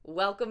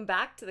Welcome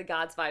back to the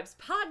God's Vibes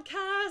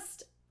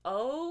podcast.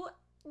 Oh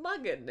my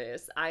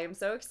goodness, I am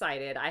so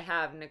excited. I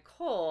have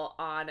Nichole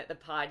on the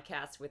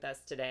podcast with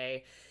us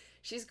today.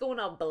 She's going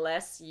to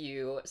bless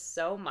you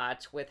so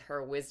much with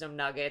her wisdom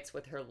nuggets,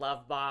 with her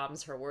love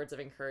bombs, her words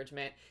of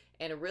encouragement,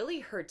 and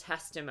really her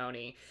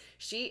testimony.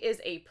 She is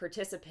a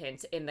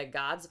participant in the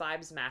God's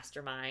Vibes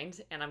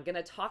Mastermind, and I'm going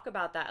to talk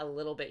about that a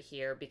little bit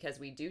here because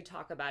we do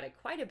talk about it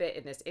quite a bit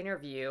in this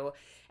interview,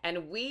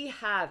 and we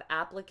have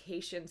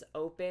applications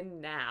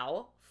open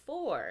now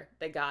for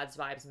the God's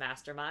Vibes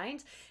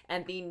Mastermind,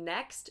 and the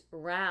next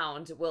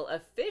round will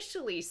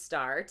officially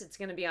start. It's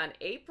going to be on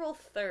April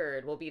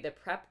 3rd, will be the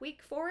prep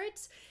week for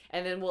it,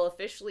 and then we'll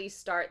officially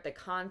start the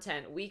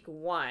content week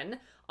 1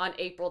 on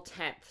April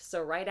 10th,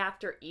 so right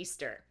after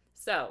Easter.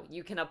 So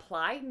you can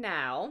apply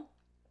now.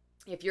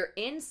 If you're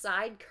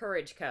inside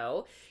Courage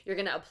Co., you're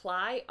going to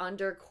apply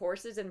under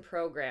courses and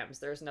programs.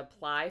 There's an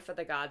apply for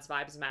the God's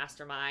Vibes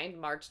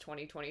Mastermind March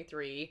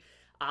 2023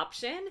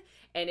 option.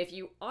 And if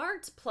you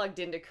aren't plugged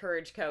into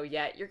Courage Co.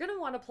 yet, you're going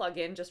to want to plug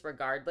in just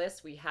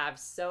regardless. We have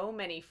so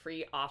many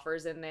free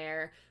offers in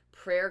there,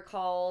 prayer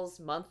calls,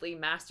 monthly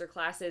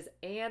masterclasses,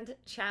 and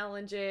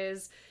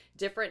challenges,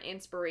 different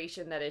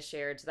inspiration that is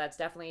shared. So that's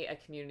definitely a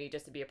community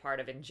just to be a part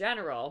of in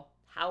general.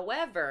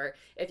 However,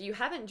 if you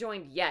haven't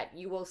joined yet,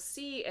 you will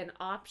see an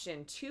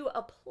option to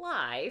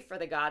apply for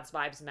the God's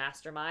Vibes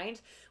Mastermind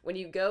when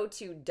you go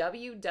to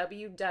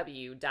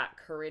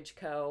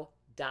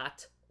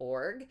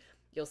www.courageco.org.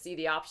 You'll see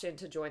the option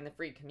to join the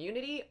free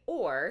community,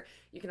 or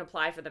you can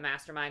apply for the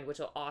mastermind, which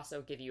will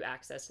also give you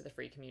access to the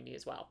free community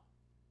as well.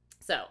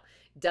 So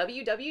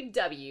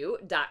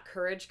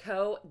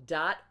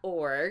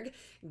www.courageco.org.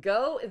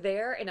 Go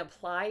there and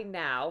apply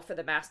now for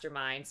the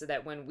mastermind so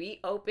that when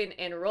we open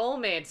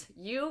enrollment,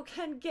 you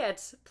can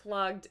get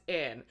plugged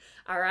in.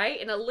 All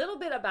right. And a little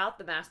bit about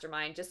the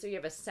mastermind, just so you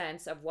have a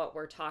sense of what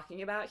we're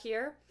talking about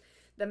here.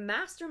 The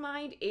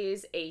mastermind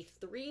is a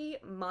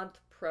 3-month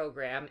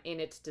program in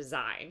its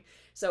design.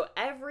 So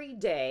every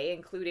day,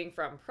 including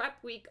from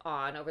prep week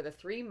on over the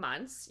 3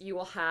 months, you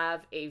will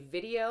have a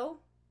video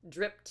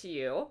drip to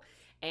you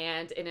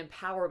and an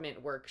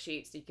empowerment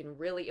worksheet so you can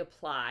really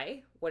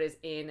apply what is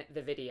in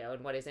the video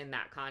and what is in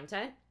that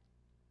content.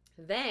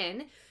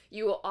 Then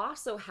you will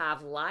also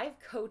have live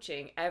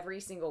coaching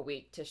every single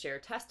week to share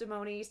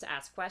testimonies, to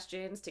ask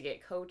questions, to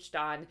get coached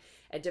on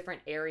a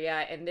different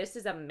area. And this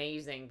is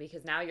amazing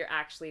because now you're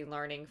actually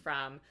learning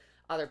from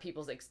other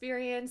people's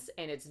experience,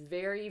 and it's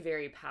very,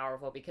 very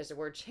powerful because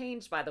we're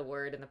changed by the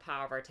word and the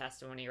power of our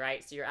testimony,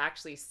 right? So you're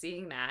actually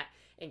seeing that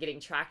and getting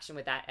traction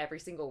with that every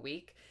single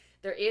week.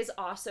 There is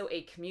also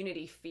a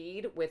community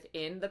feed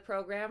within the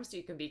program, so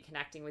you can be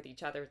connecting with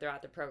each other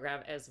throughout the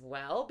program as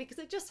well, because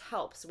it just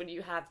helps when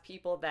you have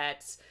people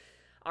that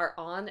are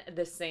on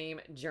the same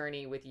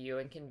journey with you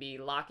and can be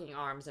locking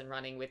arms and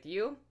running with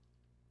you.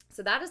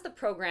 So that is the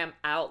program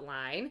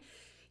outline.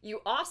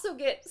 You also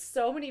get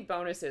so many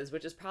bonuses,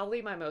 which is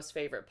probably my most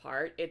favorite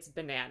part. It's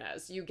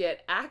bananas. You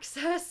get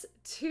access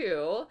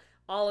to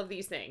all of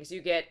these things. You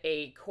get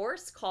a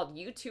course called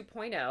You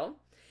 2.0.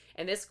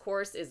 And this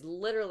course is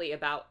literally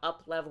about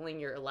up-leveling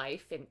your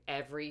life in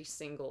every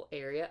single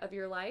area of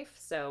your life.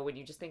 So when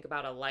you just think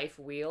about a life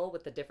wheel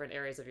with the different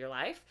areas of your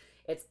life,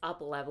 it's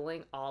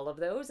up-leveling all of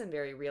those in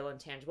very real and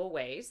tangible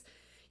ways.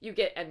 You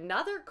get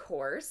another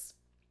course,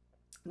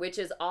 which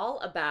is all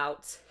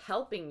about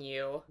helping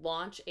you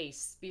launch a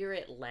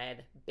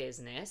spirit-led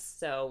business.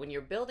 So when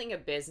you're building a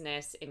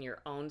business in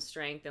your own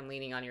strength and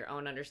leaning on your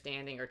own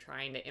understanding or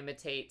trying to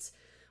imitate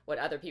what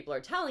other people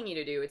are telling you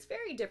to do, it's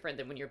very different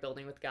than when you're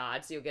building with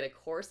God. So you'll get a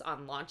course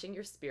on launching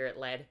your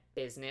spirit-led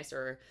business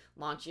or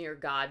launching your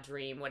God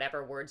dream,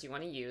 whatever words you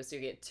want to use. So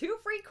you get 2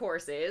 free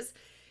courses.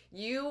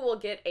 You will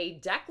get a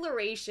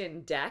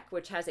declaration deck,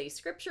 which has a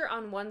scripture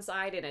on one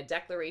side and a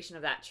declaration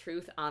of that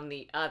truth on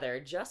the other,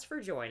 just for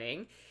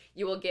joining.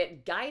 You will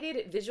get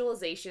guided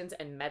visualizations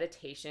and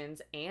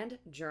meditations and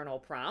journal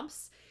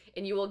prompts.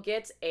 And you will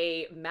get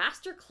a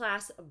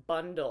masterclass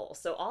bundle.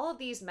 So all of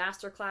these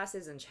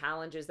masterclasses and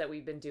challenges that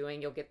we've been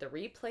doing, you'll get the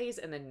replays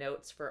and the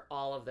notes for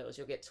all of those.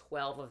 You'll get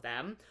 12 of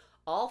them,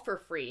 all for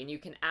free, and you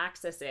can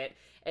access it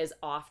as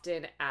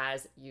often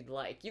as you'd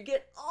like. You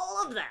get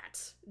all of that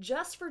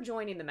just for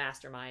joining the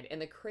mastermind.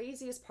 And the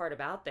craziest part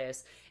about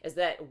this is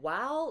that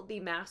while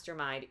the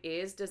mastermind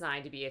is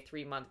designed to be a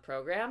 3-month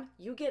program,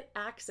 you get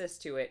access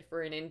to it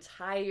for an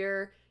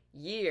entire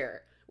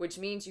year, which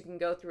means you can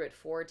go through it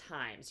 4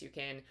 times. You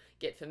can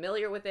get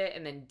familiar with it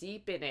and then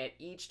deepen it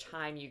each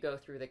time you go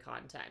through the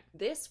content.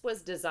 This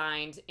was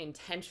designed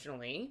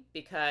intentionally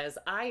because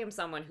I am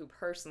someone who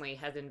personally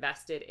has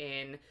invested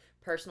in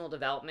personal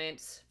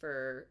development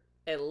for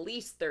at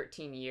least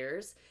 13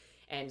 years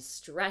and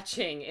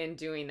stretching in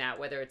doing that,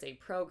 whether it's a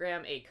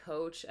program, a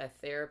coach, a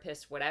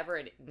therapist, whatever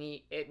it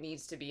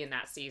needs to be in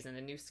that season,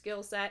 a new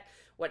skill set,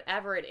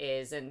 whatever it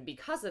is. And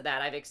because of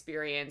that, I've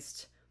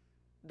experienced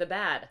the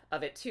bad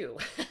of it too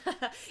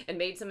and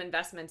made some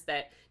investments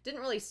that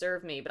didn't really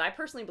serve me. But I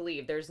personally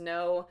believe there's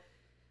no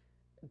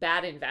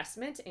bad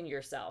investment in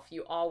yourself.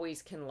 You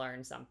always can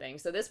learn something.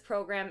 So this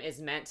program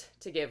is meant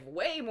to give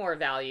way more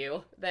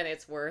value than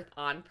it's worth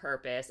on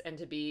purpose, and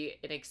to be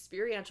an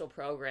experiential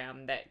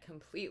program that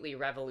completely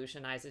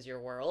revolutionizes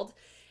your world.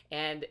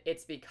 And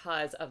it's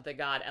because of the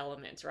God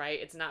element, right?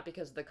 It's not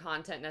because of the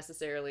content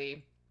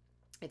necessarily.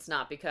 It's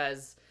not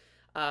because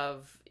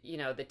of,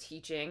 the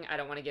teaching. I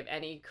don't want to give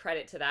any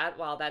credit to that.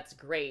 While that's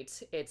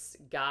great, it's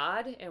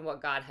God and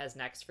what God has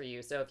next for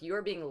you. So if you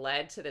are being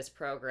led to this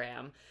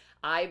program,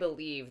 I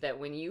believe that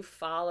when you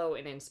follow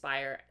and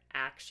inspire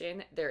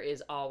action, there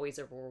is always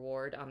a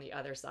reward on the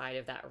other side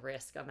of that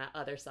risk, on that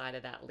other side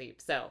of that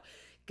leap. So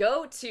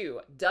go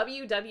to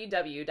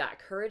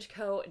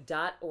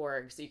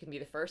www.courageco.org so you can be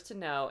the first to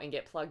know and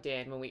get plugged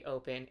in when we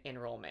open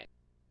enrollment.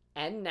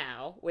 And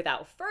now,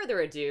 without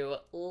further ado,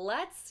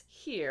 let's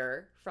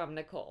hear from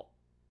Nichole.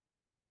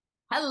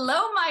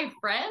 Hello, my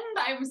friend.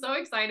 I'm so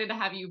excited to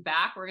have you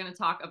back. We're going to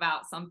talk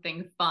about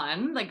something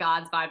fun, the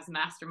God's Vibes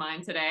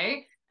Mastermind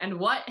today, and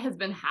what has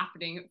been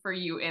happening for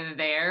you in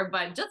there.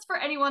 But just for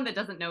anyone that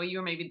doesn't know you,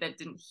 or maybe that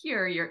didn't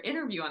hear your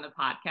interview on the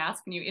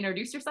podcast, can you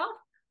introduce yourself?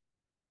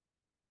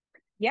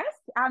 Yes,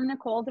 I'm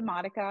Nichole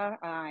DiModica.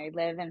 I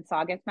live in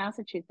Saugus,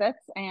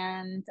 Massachusetts,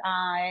 and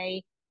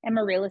I am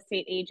a real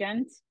estate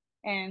agent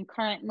and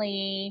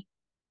currently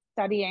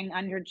studying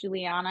under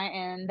Juliana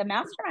in the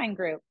Mastermind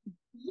group.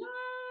 Yes.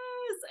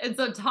 And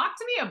so talk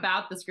to me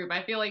about this group.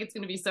 I feel like it's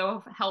going to be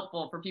so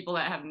helpful for people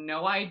that have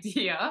no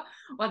idea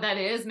what that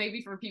is,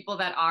 maybe for people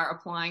that are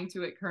applying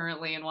to it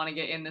currently and want to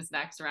get in this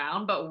next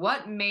round. But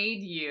what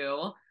made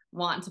you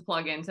want to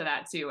plug into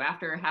that too,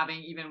 after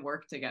having even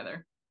worked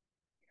together?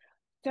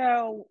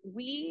 So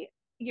we,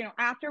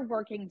 after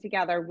working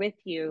together with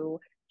you,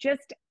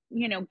 just,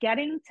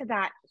 getting to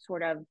that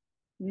sort of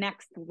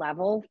next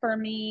level for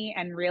me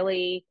and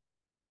really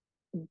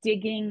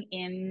digging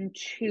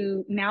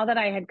into, now that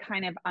I had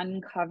kind of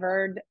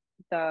uncovered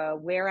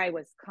where I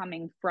was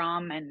coming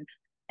from and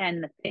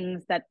the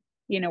things that,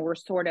 were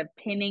sort of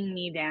pinning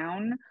me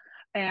down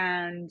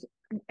and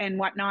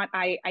whatnot,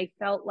 I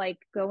felt like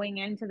going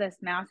into this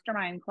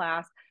mastermind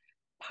class,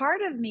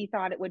 part of me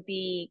thought it would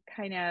be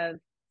kind of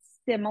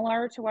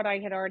similar to what I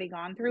had already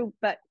gone through,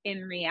 but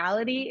in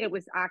reality, it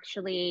was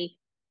actually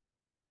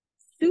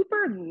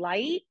super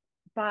light,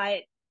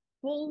 but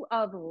full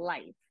of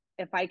life.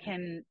 If I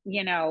can,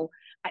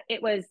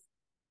 it was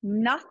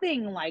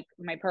nothing like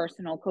my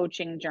personal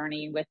coaching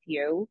journey with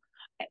you,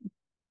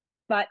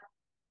 but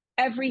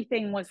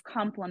everything was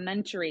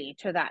complementary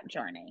to that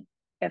journey,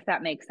 if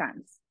that makes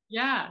sense.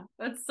 Yeah,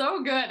 that's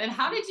so good. And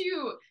how did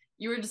you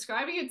were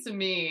describing it to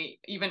me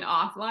even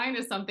offline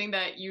as something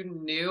that you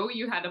knew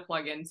you had to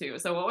plug into.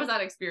 So what was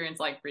that experience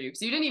like for you?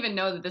 Because you didn't even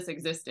know that this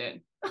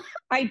existed.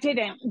 I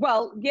didn't.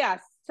 Well,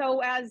 yes.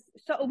 So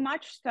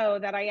much so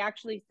that I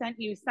actually sent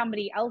you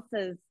somebody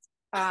else's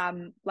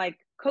like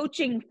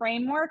coaching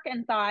framework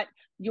and thought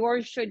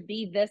yours should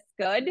be this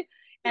good.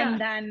 And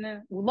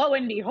then lo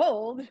and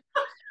behold,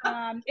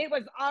 it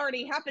was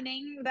already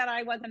happening that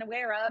I wasn't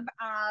aware of.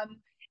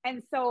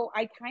 And so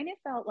I kind of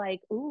felt like,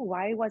 ooh,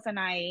 why wasn't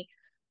I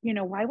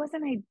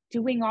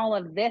doing all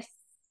of this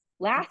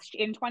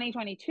in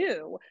 2022?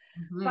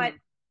 Mm-hmm. But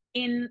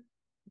in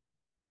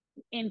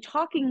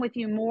talking with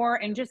you more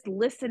and just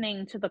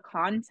listening to the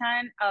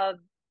content of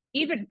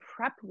even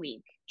prep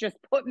week just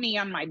put me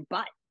on my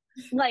butt.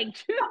 Like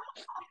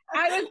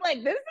I was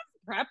like, this is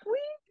prep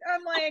week?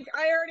 I'm like,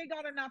 I already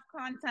got enough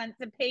content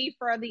to pay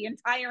for the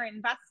entire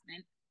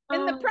investment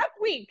in the prep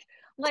week.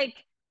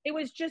 Like it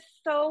was just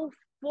so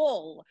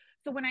full.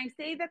 So when I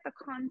say that the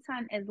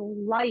content is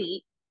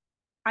light,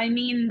 I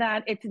mean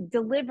that it's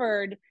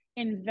delivered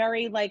in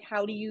very like,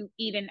 how do you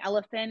eat an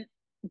elephant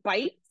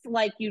bites?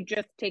 Like you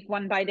just take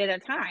one bite at a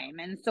time.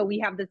 And so we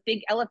have this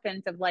big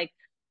elephant of like,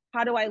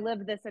 how do I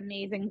live this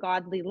amazing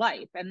godly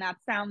life? And that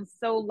sounds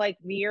so like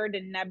weird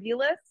and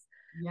nebulous.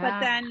 Yeah. But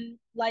then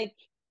like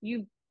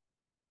you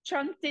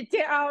chunked it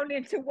down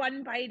into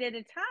one bite at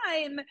a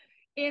time,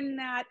 in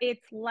that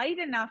it's light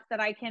enough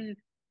that I can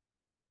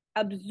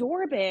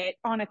absorb it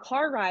on a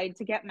car ride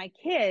to get my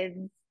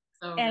kids.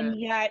 So and good.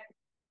 yet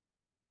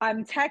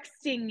I'm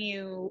texting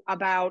you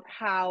about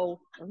how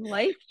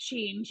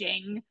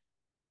life-changing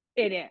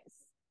it is.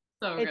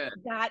 So It's good.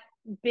 that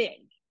big.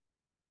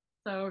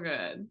 So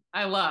good.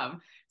 I love.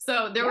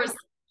 So there was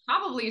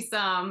probably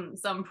some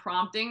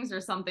promptings or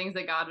some things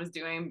that God was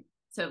doing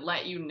to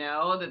let you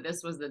know that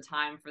this was the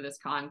time for this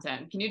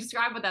content. Can you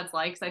describe what that's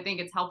like? Because I think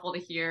it's helpful to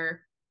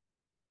hear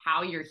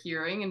how you're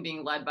hearing and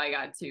being led by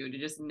God too, to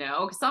just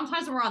know. Because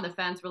sometimes when we're on the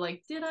fence, we're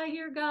like, did I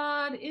hear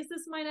God? Is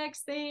this my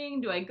next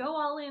thing? Do I go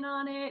all in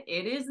on it?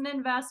 It is an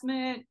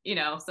investment,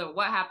 so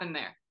what happened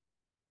there?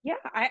 Yeah,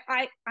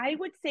 I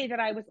would say that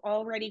I was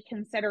already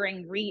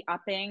considering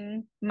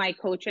re-upping my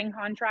coaching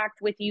contract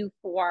with you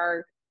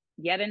for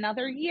yet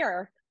another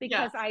year,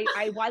 because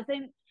I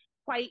wasn't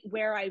quite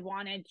where I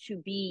wanted to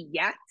be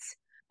yet,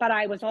 but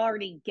I was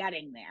already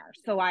getting there.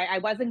 So I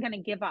wasn't going to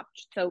give up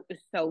so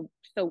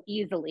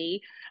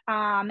easily.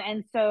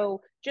 And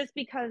so just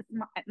because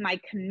my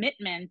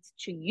commitment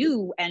to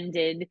you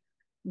ended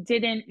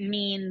didn't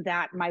mean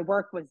that my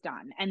work was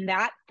done. And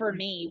that for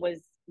me was,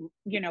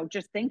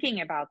 just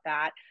thinking about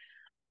that,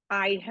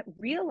 I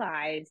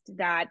realized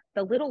that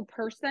the little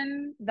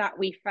person that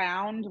we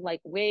found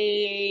like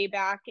way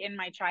back in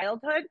my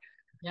childhood,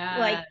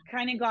 like Yeah.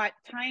 kind of got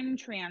time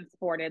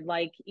transported,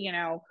 like, in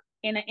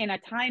a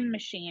time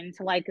machine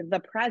to like the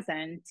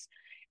present.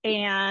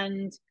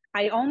 And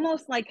I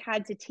almost like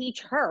had to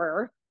teach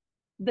her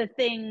the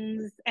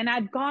things, and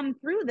I've gone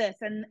through this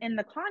and in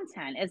the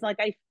content is like,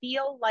 I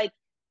feel like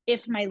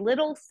if my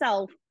little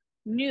self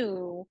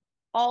knew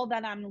all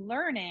that I'm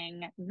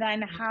learning,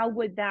 then how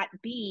would that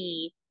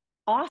be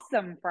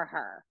awesome for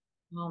her?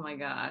 Oh my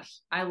gosh.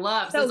 I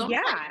love, so So it's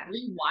almost like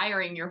yeah,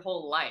 rewiring your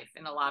whole life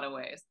in a lot of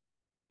ways.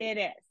 it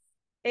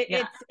is.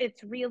 Yeah.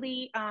 It's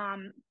really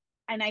and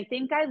I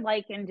think I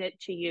likened it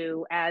to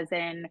you as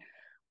in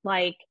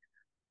like,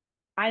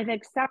 I've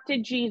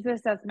accepted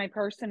Jesus as my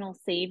personal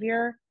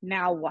savior.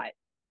 Now what?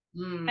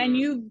 And Mm.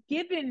 you've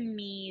given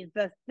me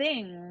the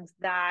things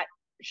that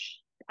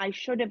I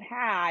should have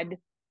had,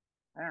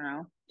 I don't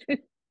know,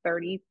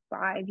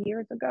 35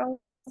 years ago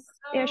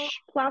So, ish,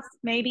 plus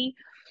maybe.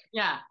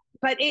 yeah.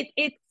 But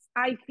it's,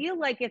 I feel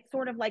like it's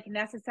sort of like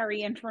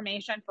necessary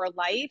information for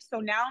life. So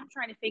now I'm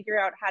trying to figure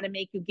out how to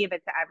make you give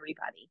it to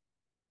everybody.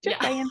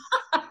 Just Yeah. saying.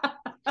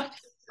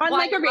 On Well,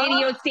 like I a love,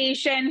 radio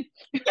station.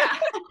 yeah.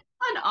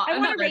 I want a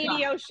Another thought.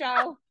 radio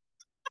show.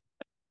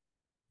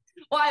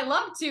 Well, I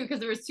love too, because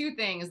there was two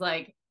things,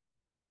 like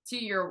to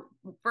your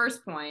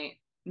first point,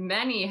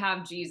 many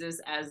have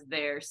Jesus as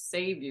their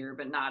savior,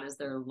 but not as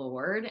their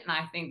Lord. And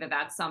I think that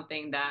that's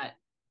something that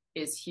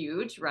is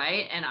huge,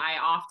 right? And I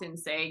often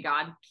say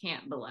God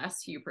can't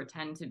bless who you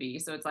pretend to be.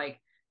 So it's like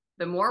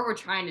the more we're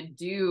trying to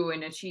do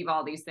and achieve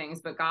all these things,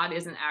 but God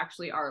isn't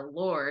actually our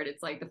Lord,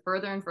 it's like the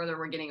further and further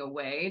we're getting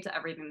away to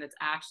everything that's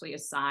actually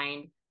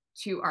assigned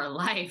to our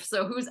life.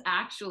 So who's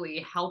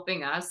actually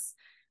helping us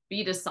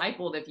be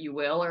discipled, if you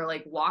will, or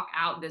like walk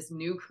out this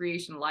new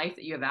creation life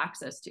that you have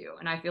access to?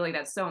 And I feel like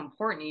that's so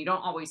important. You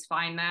don't always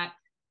find that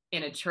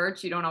in a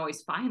church. You don't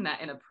always find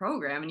that in a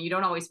program, and you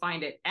don't always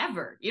find it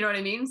ever. You know what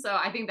I mean? So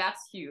I think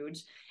that's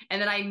huge.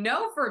 And then I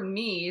know for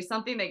me,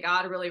 something that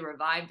God really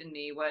revived in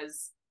me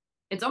was,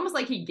 it's almost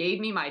like he gave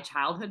me my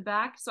childhood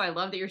back. So I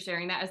love that you're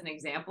sharing that as an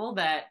example,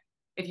 that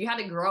if you had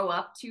to grow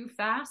up too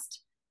fast,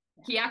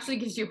 he actually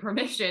gives you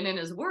permission in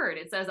his word.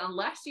 It says,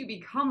 unless you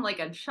become like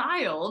a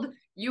child,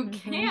 you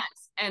can't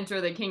enter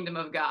the kingdom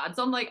of God.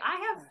 So I'm like,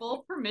 I have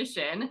full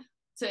permission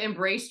to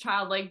embrace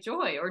childlike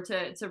joy, or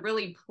to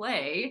really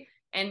play,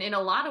 and in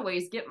a lot of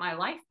ways get my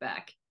life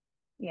back.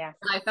 Yes.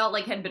 And I felt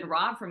like had been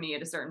robbed from me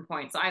at a certain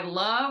point. So I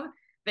love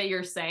that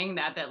you're saying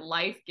that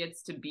life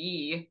gets to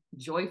be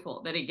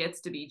joyful, that it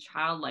gets to be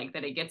childlike,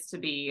 that it gets to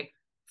be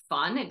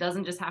fun. It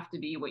doesn't just have to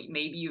be what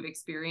maybe you've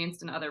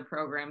experienced in other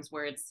programs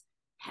where it's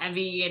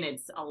heavy and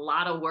it's a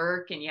lot of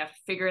work and you have to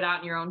figure it out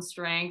in your own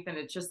strength. And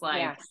it's just like,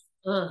 Yes.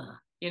 ugh,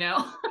 you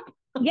know?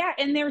 Yeah.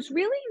 And there's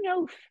really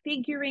no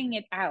figuring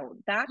it out.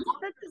 That's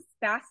the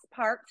best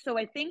part. So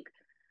I think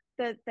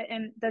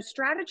and the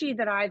strategy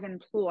that I've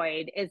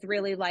employed is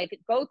really like,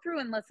 go through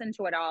and listen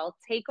to it all,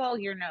 take all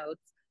your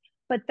notes,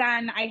 but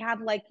then I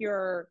have like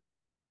your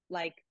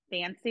like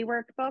fancy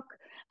workbook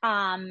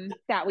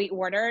that we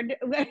ordered.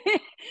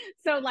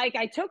 So like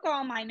I took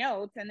all my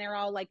notes and they're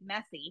all like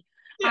messy.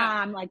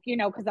 Yeah. Like,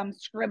 because I'm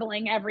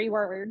scribbling every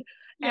word,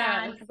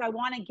 and Yes. because I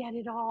want to get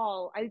it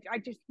all. I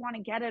just want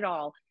to get it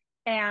all.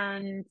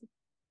 And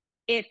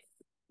it's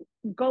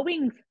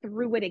going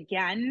through it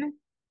again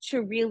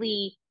to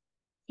really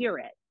hear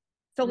it.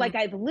 So Mm. like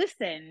I've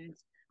listened,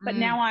 but Mm.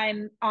 now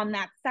I'm on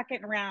that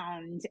second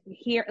round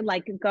here,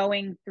 like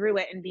going through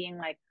it and being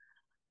like,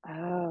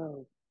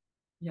 oh,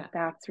 Yeah.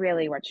 that's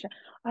really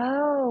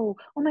oh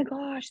my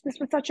gosh, this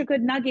was such a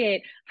good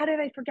nugget. How did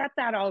I forget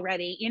that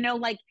already?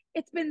 Like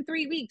it's been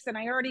 3 weeks and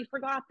I already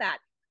forgot that,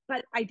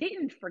 but I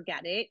didn't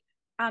forget it.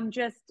 I'm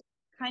just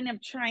kind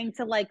of trying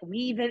to like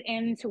weave it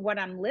into what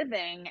I'm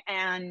living,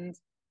 and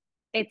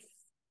it's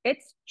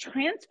it's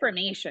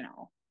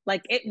transformational.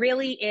 Like it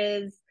really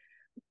is.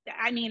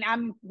 I mean,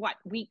 I'm what,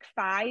 week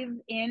 5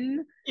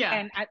 in, Yeah.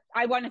 and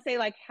I want to say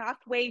like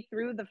halfway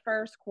through the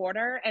first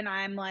quarter, and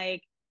I'm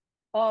like,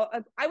 oh,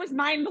 I was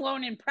mind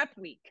blown in prep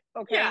week.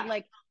 Okay. Yeah.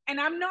 Like, and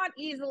I'm not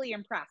easily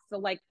impressed. So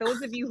like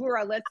those of you who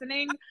are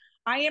listening,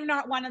 I am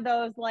not one of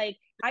those, like,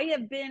 I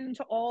have been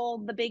to all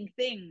the big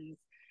things.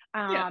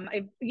 Yeah.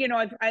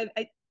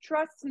 I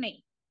trust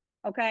me.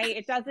 Okay.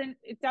 It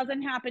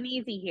doesn't happen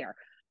easy here.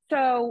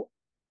 So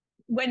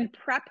when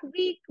prep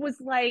week was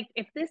like,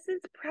 if this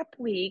is prep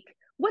week,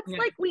 what's Yeah.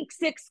 like week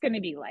 6 going to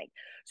be like?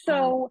 Um,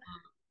 So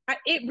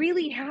it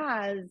really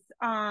has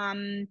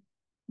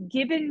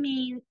given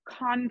me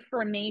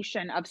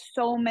confirmation of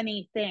so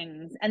many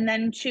things. And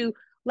then to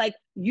like,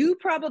 you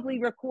probably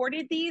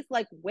recorded these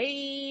like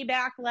way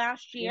back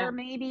last yeah. year,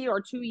 maybe, or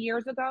 2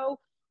 years ago,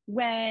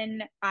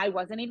 when I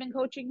wasn't even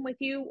coaching with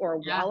you, or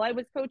Yeah. while I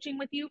was coaching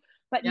with you.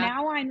 But Yeah.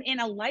 now I'm in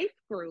a life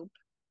group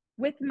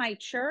with my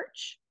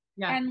church,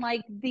 Yeah. and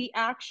like the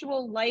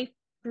actual life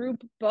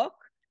group book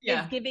is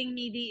Yeah. giving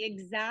me the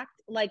exact,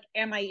 like,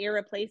 am I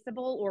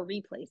irreplaceable or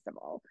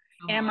replaceable?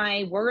 Oh, Am wow.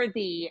 I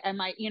worthy?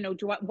 Am I,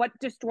 what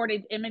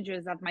distorted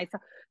images of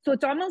myself? So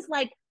it's almost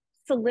like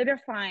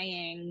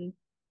solidifying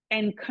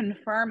and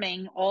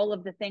confirming all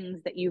of the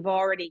things that you've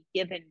already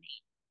given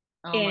me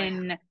Oh my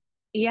in,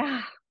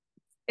 yeah,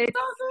 it's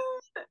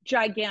God.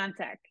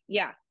 gigantic.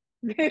 Yeah.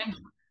 And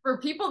for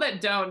people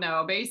that don't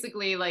know,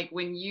 basically, like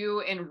when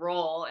you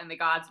enroll in the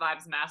God's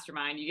Vibes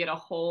Mastermind, you get a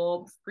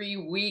whole free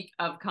week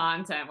of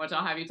content, which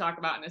I'll have you talk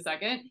about in a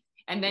second.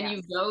 And then Yes.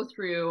 you go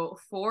through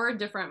 4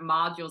 different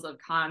modules of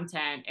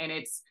content, and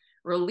it's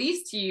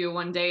released to you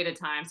one day at a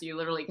time. So you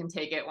literally can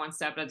take it one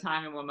step at a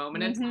time and one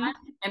moment at a time.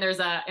 And there's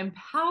a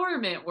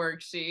empowerment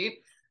worksheet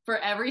for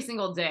every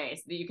single day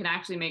so that you can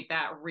actually make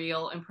that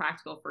real and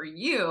practical for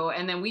you.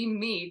 And then we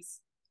meet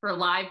for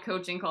live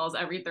coaching calls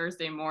every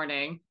Thursday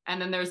morning.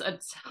 And then there's a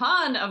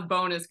ton of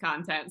bonus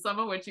content, some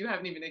of which you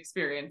haven't even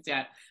experienced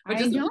yet. But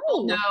just so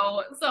people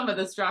know some of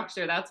the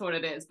structure, that's what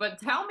it is. But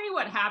tell me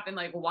what happened.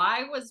 Like,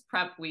 why was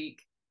prep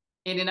week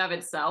in and of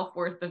itself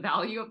worth the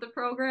value of the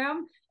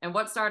program? And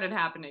what started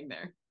happening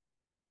there?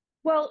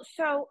 Well,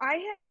 so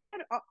I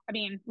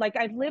mean, like,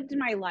 I've lived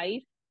my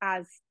life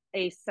as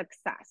a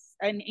success,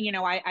 and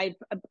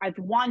I've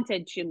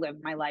wanted to live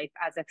my life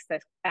as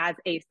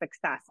a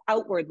success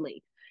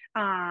outwardly.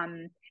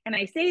 And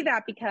I say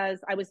that because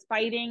I was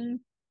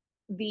fighting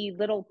the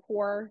little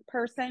poor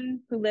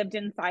person who lived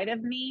inside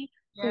of me,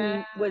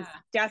 Yeah. who was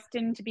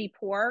destined to be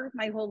poor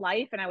my whole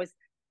life, and I was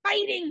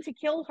fighting to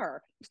kill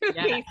her, Yes.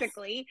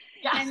 basically.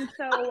 Yes. And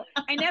so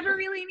I never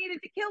really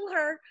needed to kill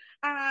her.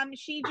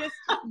 She just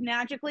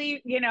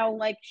magically,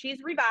 like,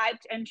 she's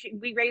revived, and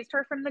we raised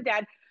her from the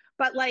dead.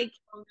 But, like,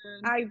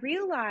 I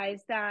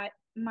realized that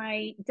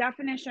my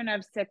definition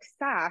of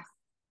success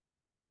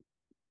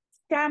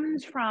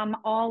stems from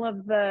all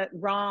of the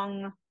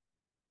wrong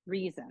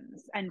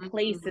reasons and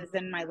places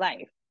in my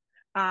life.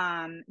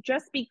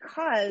 Just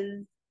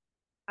because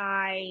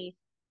I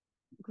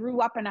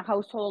grew up in a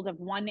household of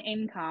one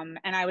income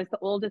and I was the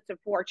oldest of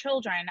 4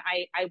 children,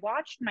 I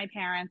watched my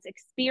parents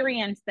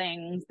experience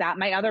things that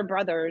my other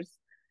brothers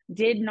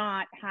did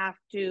not have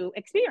to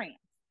experience.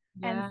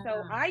 And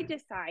so I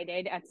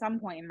decided at some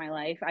point in my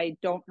life, I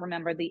don't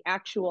remember the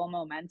actual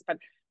moments, but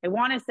I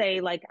want to say,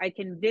 like, I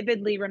can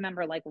vividly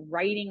remember, like,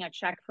 writing a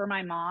check for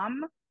my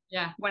mom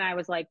when I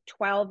was like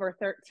 12 or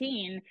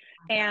 13,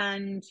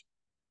 and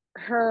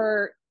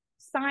her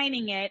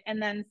signing it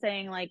and then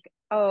saying, like,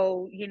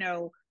 oh,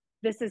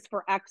 this is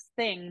for X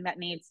thing that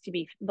needs to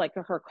be, like,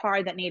 her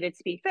car that needed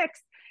to be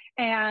fixed,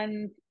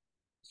 and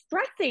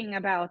stressing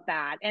about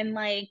that. And,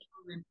 like,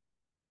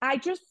 I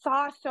just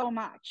saw so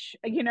much,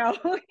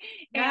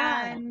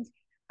 and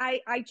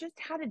I just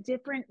had a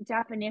different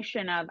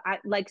definition of,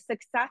 like,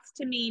 success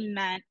to me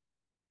meant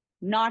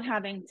not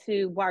having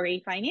to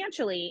worry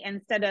financially,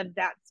 instead of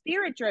that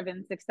spirit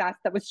driven success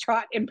that was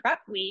taught in prep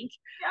week.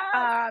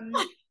 And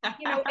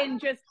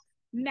just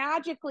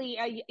magically,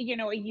 a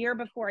year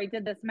before I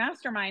did this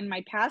mastermind,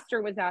 my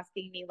pastor was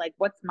asking me, like,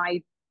 what's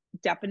my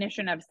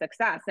definition of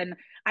success? And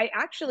I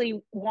actually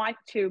want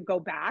to go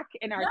back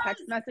in our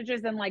text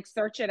messages and, like,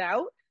 search it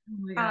out,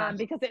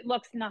 because it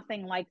looks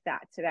nothing like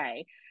that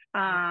today.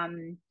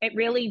 It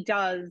really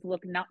does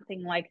look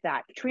nothing like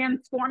that.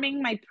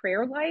 Transforming my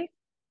prayer life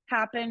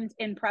happened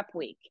in prep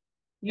week,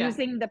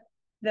 using the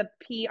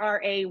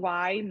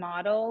PRAY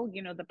model,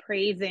 the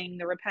praising,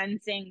 the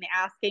repenting, the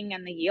asking,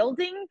 and the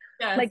yielding.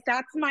 Like,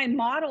 that's my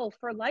model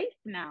for life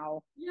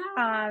now.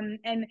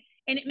 And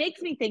it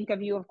makes me think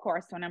of you, of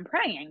course, when I'm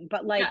praying,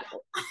 but, like,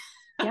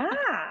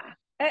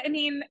 I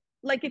mean,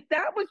 like, if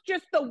that was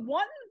just the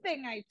one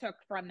thing I took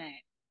from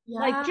it,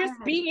 like, just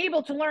being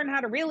able to learn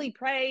how to really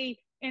pray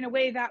in a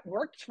way that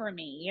worked for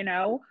me,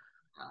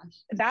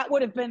 that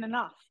would have been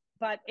enough.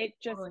 But it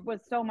just was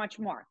so much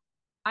more.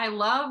 I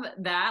love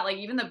that. Like,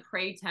 even the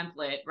pray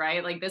template,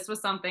 right? Like, this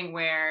was something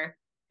where,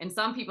 and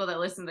some people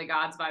that listen to the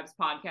God's Vibes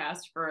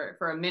podcast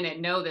for a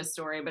minute know this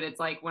story, but it's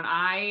like, when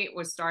I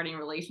was starting a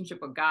relationship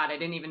with God, I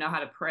didn't even know how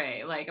to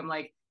pray. Like, I'm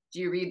like,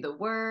 do you read the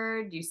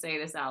word? Do you say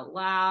this out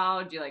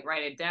loud? Do you, like,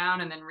 write it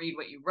down and then read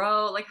what you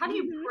wrote? Like, how do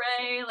you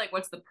pray? Like,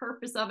 what's the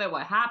purpose of it?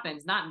 What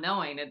happens? Not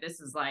knowing that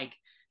this is, like,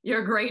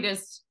 your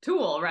greatest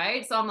tool,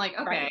 right? So I'm like,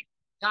 okay.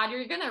 God,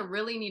 you're going to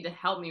really need to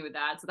help me with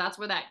that. So that's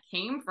where that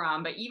came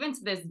from. But even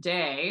to this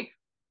day,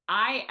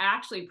 I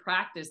actually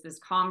practice this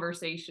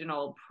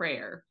conversational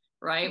prayer,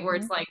 right? Where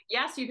it's like,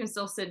 yes, you can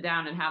still sit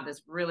down and have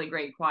this really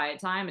great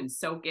quiet time and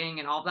soaking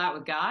and all that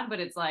with God.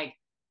 But it's like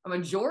a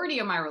majority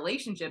of my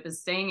relationship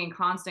is staying in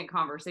constant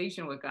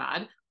conversation with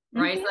God,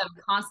 right? So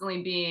I'm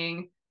constantly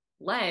being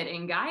led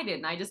and guided.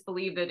 And I just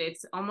believe that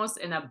it's almost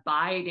an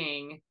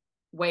abiding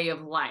way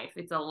of life.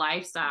 It's a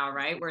lifestyle,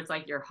 right? Where it's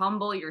like, you're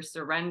humble, you're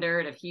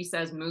surrendered. If he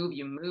says move,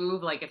 you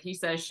move. Like, if he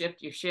says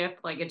shift, you shift.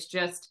 Like, it's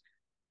just,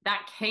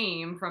 that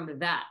came from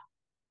that.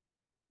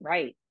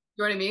 Right.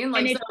 You know what I mean?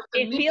 Like, and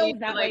it feels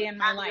that way in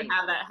my life.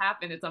 Have that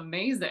happen. It's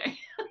amazing.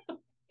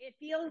 It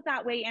feels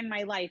that way in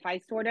my life.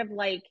 I sort of,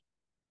 like,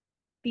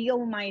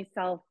 feel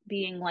myself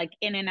being like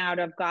in and out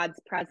of God's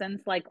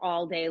presence like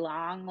all day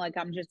long. Like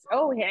I'm just,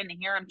 oh, and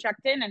here I'm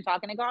checked in and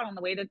talking to God on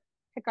the way to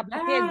pick up the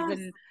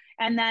kids, Yes.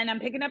 and then I'm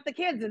picking up the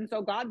kids, and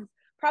so God's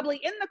probably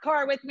in the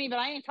car with me, but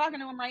I ain't talking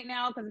to him right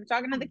now because I'm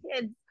talking to the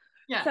kids.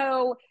 Yeah.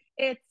 So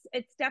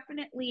it's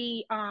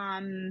definitely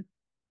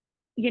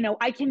you know,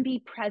 I can be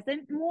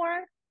present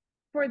more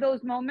for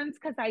those moments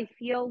because I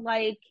feel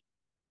like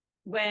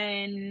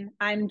when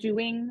I'm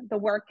doing the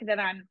work that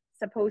I'm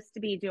supposed to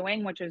be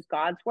doing, which is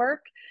God's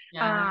work,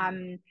 Yeah.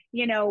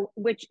 you know,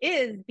 which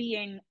is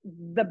being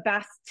the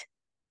best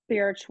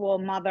spiritual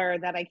mother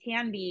that I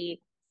can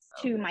be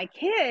So to good. my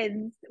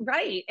kids,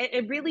 right?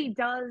 It really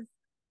does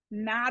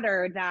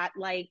matter that,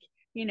 like,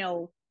 you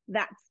know,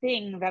 that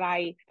thing that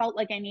I felt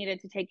like I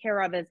needed to take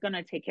care of is going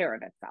to take care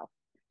of itself.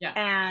 Yeah.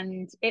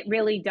 And it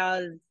really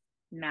does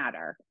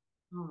matter.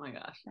 Oh my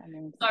gosh. I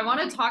mean, So I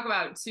want to talk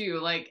about too,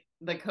 like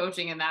the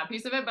coaching and that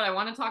piece of it, but I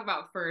want to talk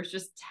about first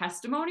just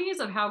testimonies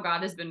of how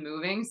God has been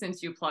moving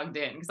since you plugged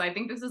in. Because I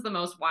think this is the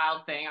most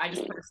wild thing. I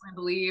just personally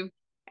believe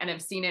and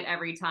have seen it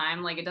every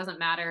time. Like it doesn't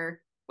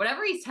matter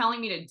whatever he's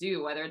telling me to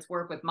do, whether it's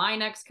work with my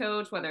next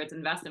coach, whether it's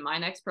invest in my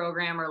next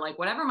program, or like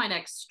whatever my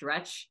next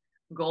stretch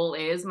goal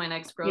is, my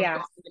next growth yeah.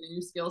 goal, get a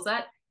new skill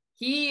set.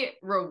 He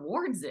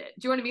rewards it.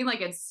 Do you know what I mean?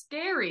 Like it's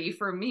scary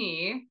for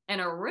me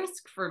and a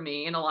risk for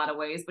me in a lot of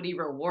ways, but he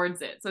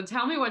rewards it. So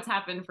tell me what's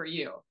happened for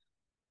you.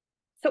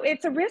 So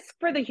it's a risk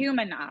for the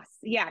human us,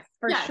 yes,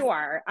 for Yes.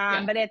 sure.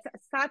 Yeah. But it's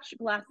such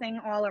blessing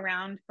all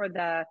around for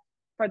the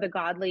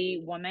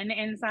godly woman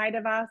inside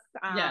of us.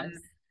 Yes.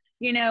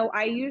 You know,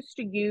 I used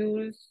to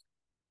use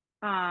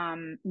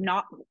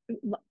not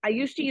I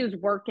used to use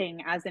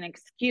working as an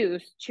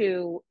excuse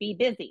to be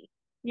busy,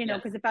 you know,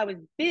 Yes. because if I was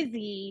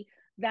busy,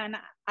 then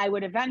I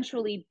would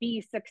eventually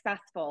be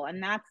successful.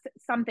 And that's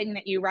something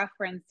that you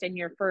referenced in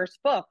your first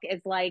book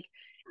is like,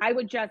 I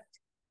would just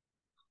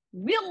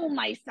will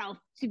myself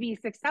to be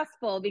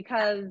successful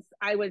because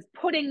I was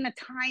putting the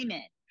time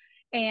in.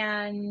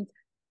 And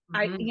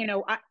I, Mhm. you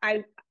know,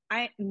 I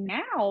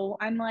now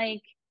I'm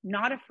like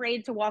not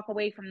afraid to walk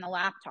away from the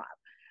laptop.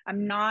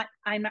 I'm not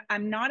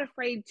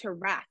afraid to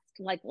rest.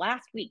 Like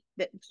last week,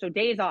 so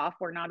days off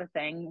were not a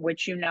thing,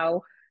 which, you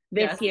know,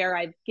 this Yes. year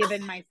I've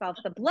given myself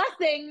the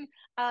blessing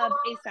of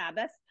a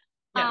Sabbath.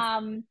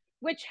 Yes.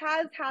 Which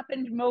has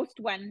happened most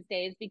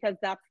Wednesdays because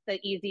that's the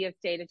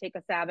easiest day to take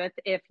a Sabbath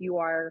if you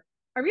are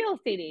a real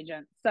estate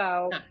agent.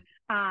 So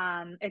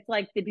Yeah. it's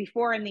like the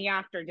before and the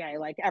after day,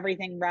 like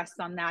everything rests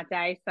on that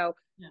day. So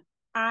Yeah.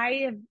 I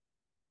have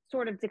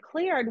sort of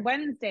declared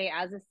Wednesday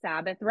as a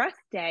Sabbath rest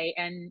day.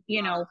 And,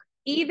 you know,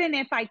 even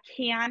if I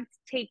can't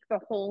take the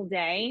whole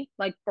day,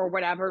 like for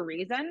whatever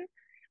reason,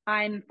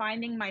 I'm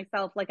finding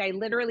myself like I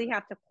literally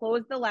have to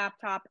close the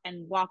laptop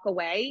and walk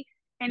away.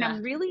 And Yeah.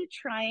 I'm really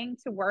trying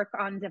to work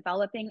on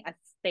developing a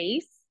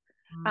space.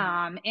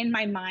 In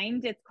my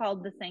mind, it's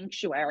called the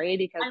sanctuary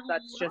because I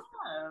that's just,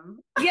 love.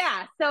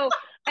 yeah. So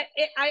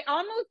I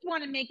almost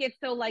want to make it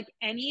so like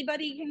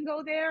anybody can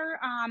go there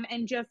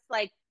and just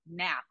like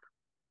nap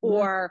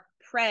or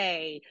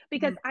pray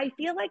because I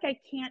feel like I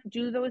can't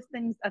do those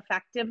things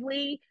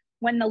effectively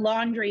when the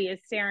laundry is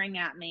staring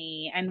at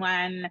me and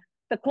when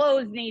the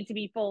clothes need to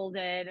be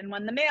folded and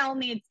when the mail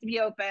needs to be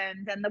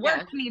opened and the work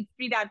Yes. needs to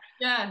be done.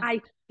 Yes. I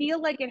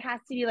feel like it has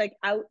to be like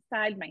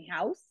outside my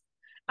house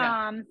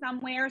Yeah.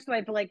 somewhere. So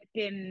I've like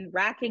been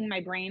racking my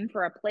brain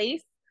for a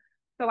place.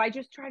 So I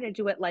just try to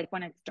do it like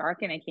when it's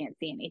dark and I can't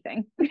see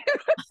anything.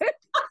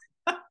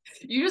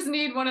 You just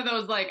need one of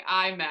those like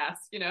eye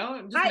masks, you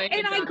know? Just make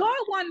it I dark. got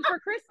one for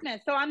Christmas,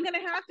 so I'm gonna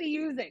have to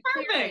use it.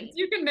 Perfect. Clearly.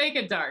 You can make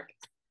it dark.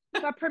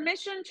 But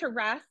permission to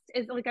rest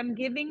is like I'm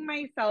giving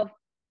myself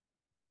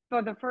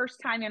for the first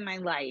time in my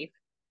life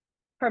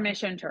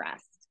permission to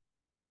rest,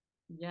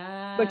 which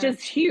Yes.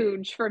 is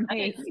huge for That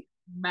is me.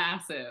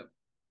 massive.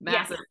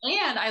 Yes. Massive.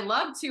 And I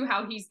love too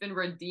how he's been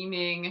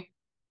redeeming,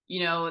 you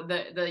know,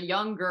 the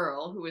young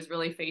girl who is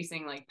really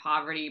facing like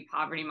poverty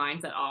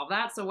mindset, all of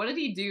that. So what did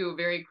he do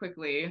very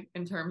quickly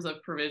in terms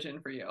of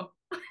provision for you?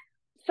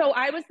 So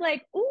I was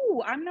like,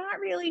 ooh, I'm not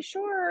really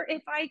sure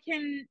if I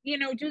can, you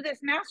know, do this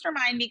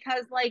mastermind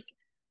because like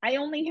I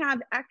only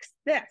have X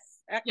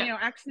this, you Yeah. know,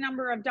 X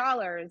number of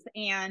dollars.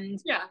 And,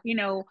 Yeah. you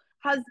know,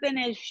 husband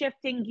is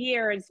shifting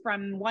gears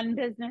from one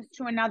business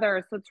to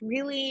another. So it's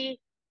really,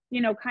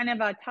 you know, kind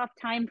of a tough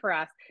time for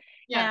us.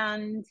 Yeah.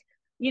 And,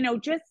 you know,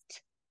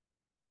 just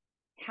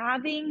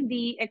having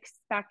the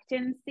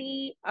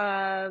expectancy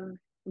of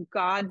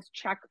God's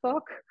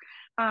checkbook,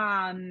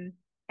 and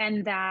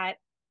that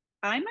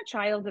I'm a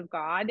child of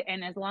God,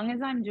 and as long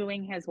as I'm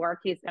doing his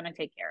work, he's going to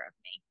take care of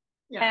me.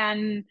 Yeah.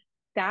 And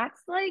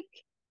that's like,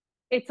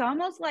 it's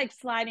almost like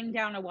sliding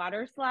down a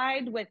water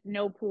slide with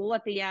no pool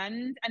at the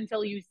end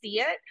until you see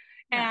it.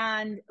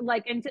 Yeah. And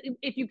like, until,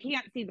 if you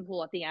can't see the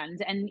pool at the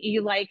end and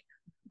you like,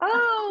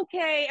 oh,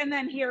 okay. And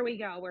then here we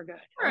go. We're good.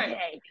 Right.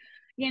 Okay.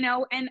 You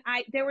know, and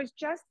there was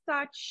just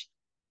such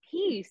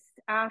peace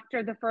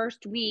after the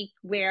first week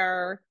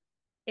where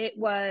it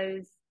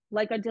was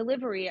like a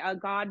delivery, a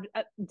God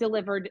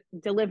delivered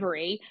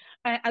delivery,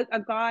 a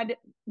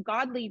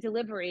godly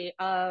delivery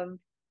of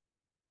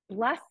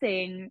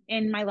blessing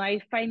in my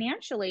life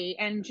financially.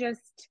 And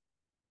just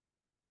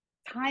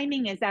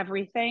timing is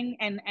everything.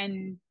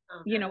 And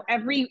you know,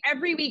 every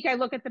week I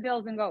look at the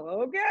bills and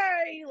go,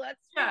 okay, let's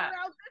figure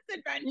out this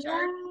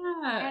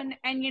adventure.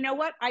 And you know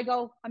what? I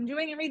go, I'm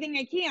doing everything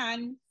I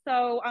can,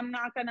 so I'm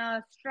not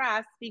gonna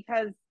stress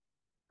because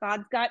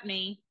God's got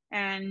me.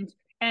 And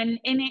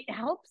it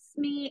helps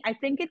me. I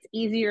think it's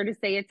easier to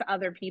say it to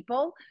other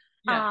people.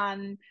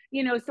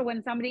 You know, so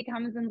when somebody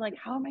comes and like,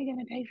 how am I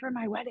gonna pay for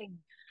my wedding?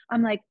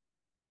 I'm like,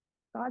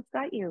 God's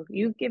got you.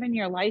 You've given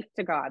your life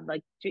to God.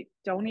 Like,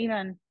 don't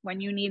even,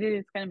 when you need it,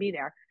 it's going to be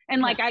there.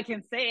 And like, I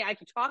can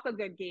talk a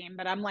good game,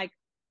 but I'm like,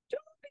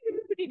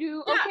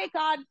 okay,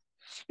 God.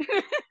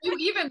 You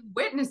even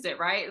witnessed it,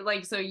 right?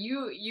 Like, so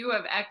you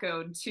have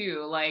echoed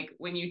too, like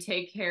when you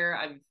take care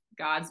of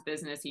God's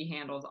business, he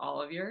handles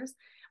all of yours.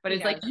 But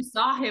it's like you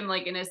saw him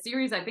like in a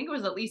series, I think it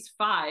was at least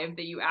 5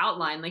 that you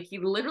outlined. Like he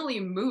literally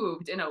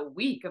moved in a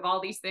week of all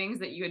these things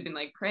that you had been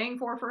like praying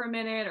for a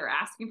minute or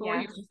asking for.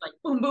 He was just like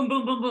boom, boom,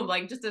 boom, boom, boom,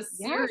 like just a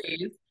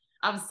series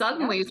of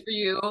suddenlies for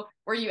you,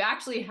 where you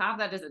actually have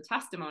that as a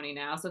testimony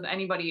now. So if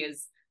anybody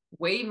is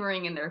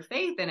wavering in their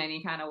faith in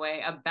any kind of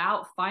way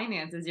about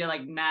finances, you're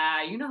like,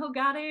 nah, you know who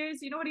God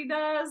is, you know what he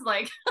does,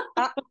 like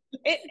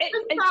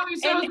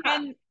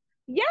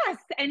yes.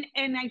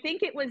 And I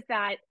think it was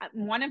that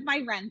one of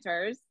my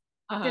renters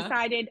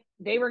decided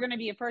they were going to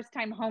be a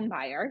first-time home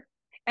buyer.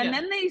 And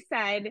then they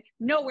said,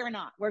 no, we're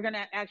not. We're going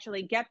to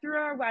actually get through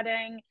our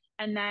wedding,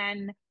 and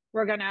then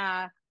we're going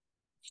to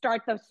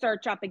start the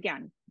search up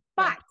again.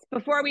 But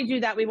before we do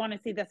that, we want to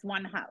see this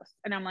one house.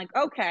 And I'm like,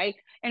 okay.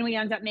 And we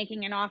end up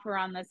making an offer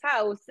on this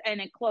house, and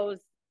it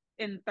closed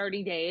in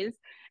 30 days.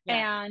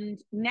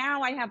 And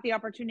now I have the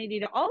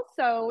opportunity to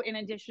also, in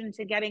addition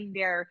to getting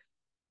their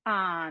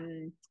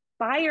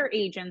buyer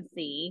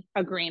agency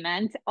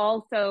agreement,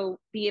 also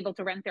be able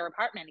to rent their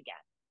apartment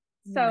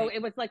again. So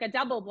it was like a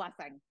double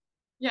blessing.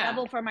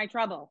 Double for my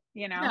trouble,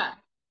 you know?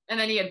 And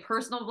then you had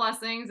personal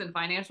blessings and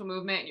financial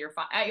movement, and you're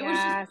fine. It was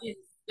just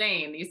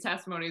insane, these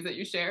testimonies that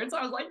you shared. So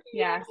I was like,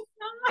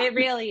 it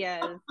really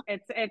is.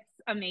 It's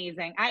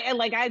amazing.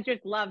 I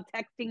just love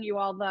texting you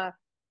all the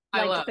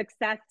like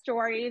success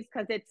stories,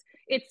 because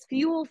it's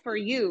fuel for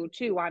you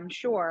too, I'm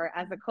sure,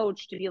 as a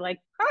coach, to be like,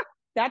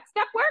 that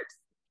stuff works.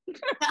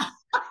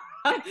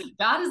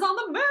 God is on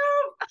the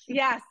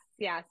move.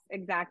 Yes,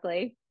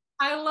 exactly.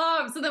 I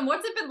love. So then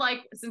what's it been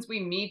like since we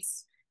meet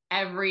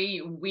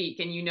every week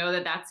and you know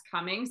that that's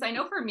coming? So I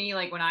know for me,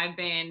 like when I've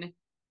been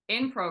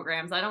in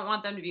programs, I don't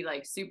want them to be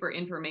like super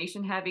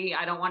information heavy.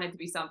 I don't want it to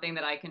be something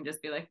that I can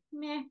just be like,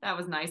 meh, that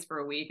was nice for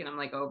a week and I'm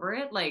like over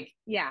it. Like,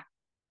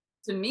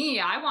 to me,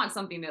 I want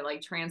something that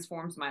like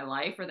transforms my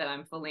life, or that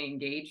I'm fully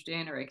engaged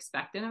in or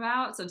expectant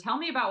about. So tell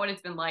me about what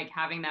it's been like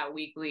having that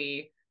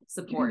weekly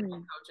support and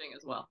coaching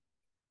as well.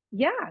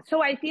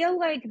 So I feel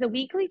like the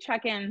weekly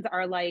check-ins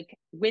are like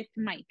with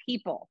my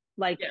people.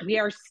 Like we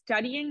are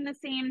studying the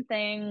same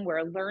thing,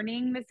 we're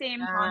learning the same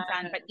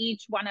content, but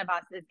each one of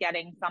us is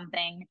getting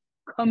something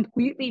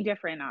completely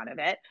different out of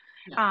it.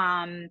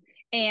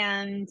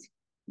 And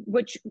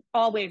which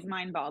always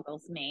mind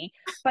boggles me.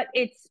 But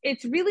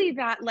it's really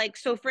that, like,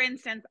 so for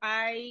instance,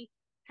 I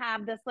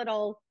have this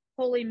little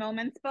holy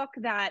moments book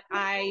that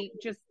I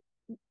just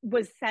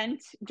was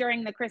sent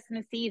during the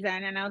Christmas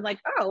season, and I was like,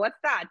 oh, what's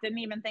that? Didn't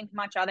even think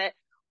much of it.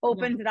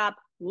 Opened it up,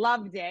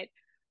 loved it.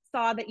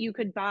 Saw that you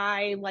could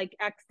buy like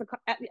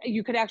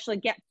you could actually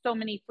get so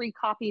many free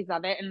copies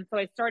of it. And so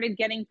I started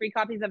getting free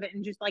copies of it,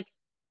 and just like,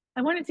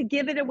 I wanted to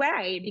give it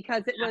away,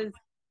 because it was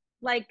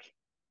like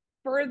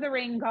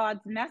furthering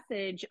God's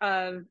message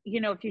of, you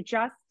know,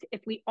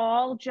 if we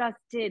all just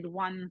did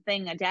one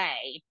thing a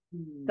day,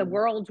 the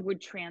world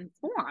would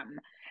transform.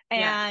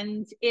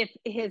 And if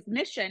his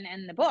mission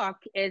in the book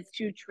is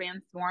to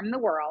transform the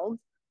world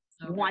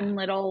one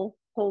little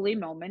holy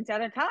moment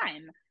at a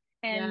time.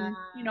 And,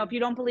 you know, if you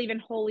don't believe in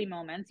holy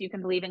moments, you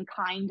can believe in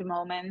kind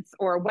moments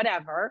or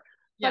whatever.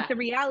 But the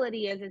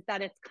reality is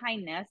that it's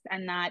kindness,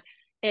 and that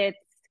it's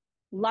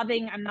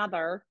loving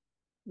another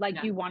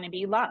like you want to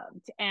be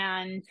loved.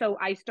 And so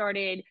I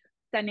started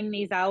sending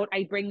these out.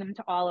 I bring them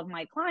to all of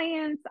my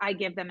clients. I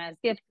give them as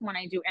gifts when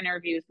I do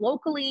interviews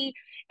locally.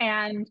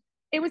 And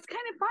it was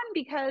kind of fun,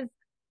 because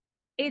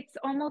it's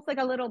almost like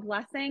a little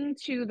blessing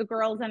to the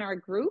girls in our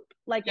group.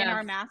 Like in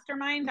our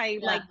mastermind, I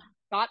like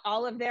got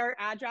all of their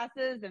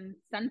addresses and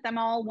sent them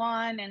all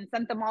one, and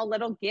sent them all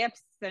little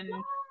gifts. And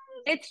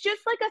it's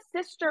just like a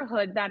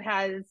sisterhood that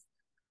has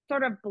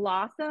sort of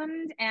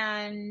blossomed.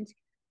 And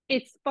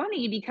it's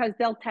funny, because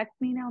they'll text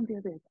me now and be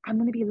like, I'm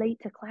going to be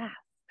late to class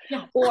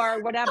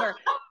or whatever.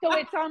 So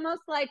it's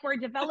almost like we're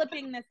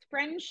developing this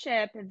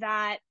friendship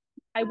that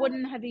I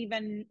wouldn't have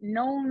even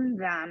known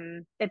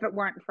them if it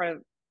weren't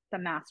for the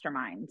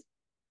mastermind.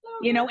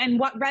 You know, and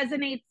what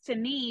resonates to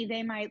me,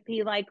 they might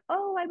be like,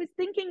 oh, I was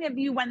thinking of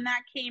you when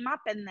that came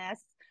up in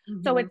this.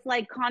 So it's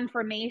like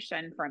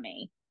confirmation for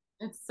me.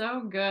 It's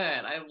so good.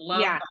 I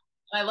love that.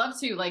 I love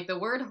to, like, the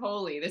word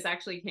holy. This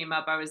actually came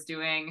up. I was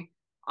doing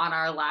on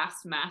our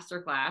last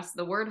masterclass.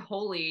 The word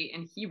holy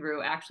in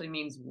Hebrew actually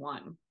means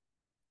one.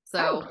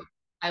 So Oh,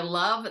 I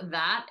love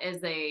that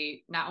as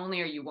not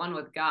only are you one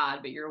with God,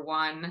 but you're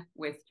one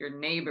with your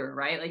neighbor,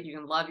 right? Like you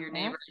can love your yes.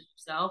 neighbor as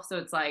yourself. So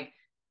it's like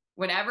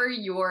whenever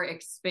you're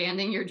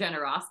expanding your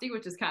generosity,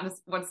 which is kind of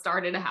what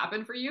started to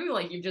happen for you,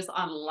 like you just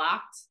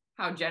unlocked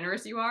how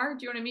generous you are.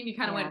 Do you know what I mean? You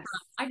kind of went Yes.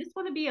 from, I just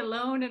want to be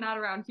alone and not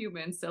around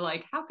humans, to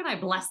like, how can I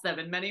bless them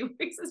in many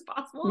ways as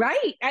possible?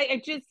 Right.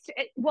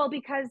 Well,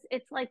 because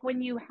it's like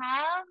when you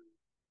have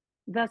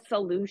the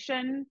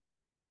solution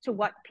to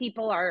what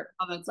people are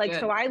Oh, that's like, good.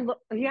 so I look,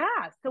 yeah.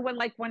 So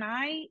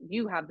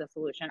you have the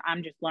solution,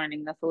 I'm just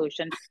learning the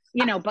solution,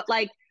 but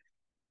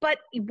but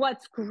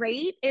what's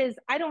great is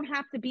I don't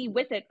have to be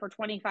with it for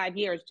 25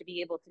 years to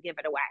be able to give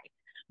it away.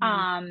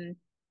 Mhm.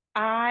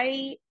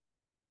 I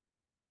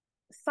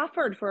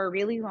suffered for a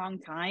really long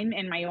time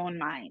in my own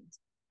mind.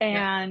 Yep.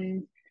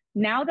 And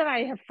now that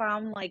I have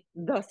found like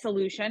the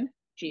solution,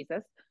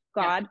 Jesus,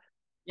 Yep. God,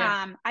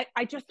 Yeah.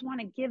 I just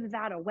want to give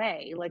that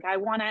away. Like I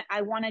want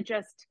to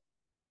just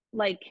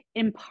like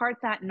impart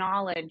that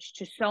knowledge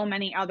to so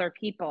many other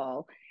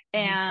people Mhm.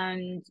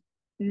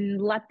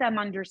 and let them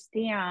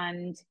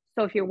understand.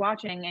 So if you're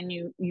watching and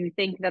you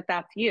think that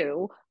that's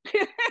you,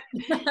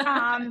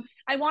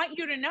 I want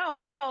you to know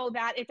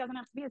that it doesn't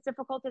have to be as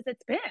difficult as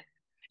it's been.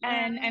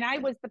 Yeah. And I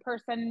was the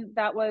person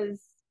that was,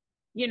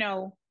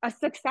 a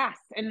success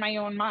in my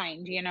own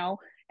mind, Yeah.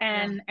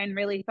 and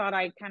really thought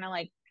I kind of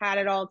like had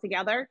it all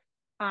together.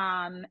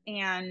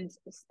 And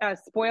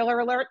spoiler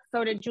alert,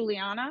 so did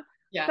Juliana.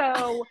 Yeah.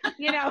 So,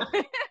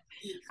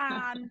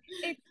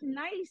 it's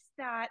nice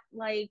that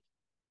like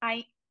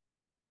I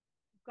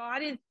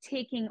God is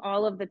taking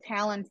all of the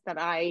talents that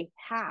I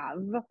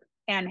have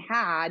and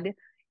had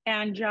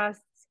and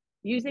just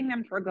using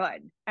them for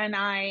good. And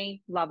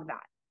I love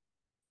that.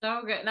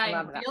 So good. And I I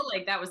love that. feel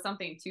like that was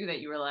something too that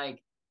you were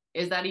like,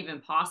 is that even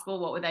possible?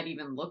 What would that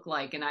even look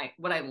like? And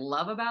what I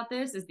love about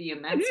this is the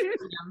immense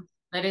freedom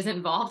that is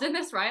involved in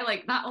this, right?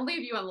 Like not only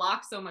have you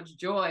unlocked so much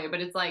joy, but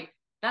it's like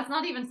that's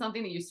not even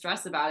something that you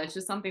stress about. It's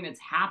just something that's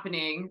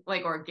happening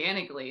like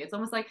organically. It's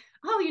almost like,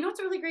 oh, it's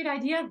a really great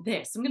idea. I'm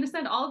going to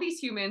send all these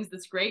humans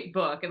this great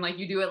book. And like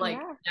you do it like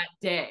Yeah. that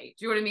day.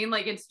 Do you know what I mean?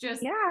 Like it's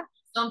just Yeah.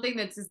 something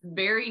that's this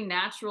very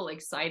natural,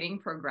 exciting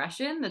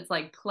progression that's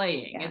like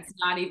playing. Yes. It's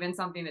not even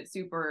something that's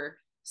super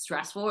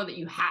stressful or that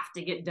you have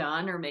to get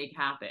done or make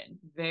happen.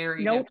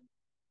 Very Nope. different.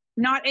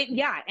 Not it.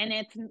 Yeah. And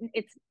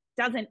it's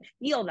doesn't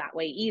feel that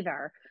way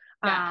either,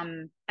 Yeah.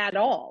 at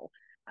all.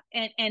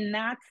 And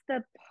that's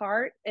the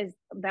part is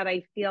that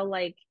I feel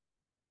like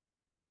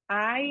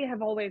I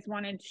have always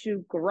wanted to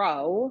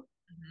grow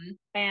Mhm.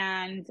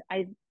 and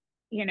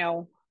you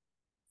know,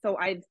 so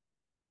I've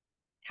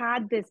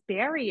had this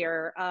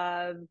barrier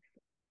of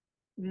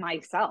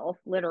myself,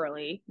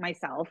 literally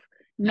myself,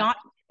 Yep. not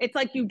it's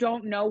like you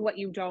don't know what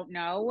you don't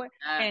know.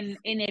 Yes.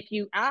 And if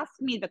you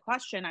asked me the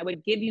question, I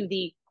would give you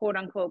the quote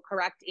unquote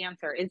correct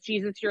answer. Is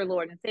Jesus your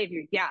Lord and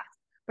Savior? Yes.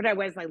 But I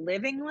was like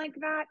living like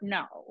that?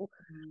 No.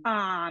 Mhm.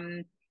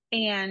 Um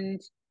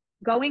and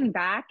going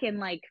back and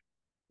like,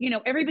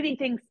 everybody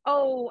thinks,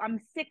 oh, I'm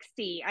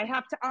 60. I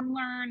have to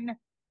unlearn.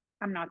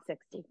 I'm not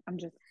 60. I'm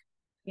just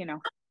in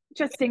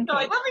So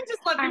like, case. let me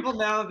just let I, people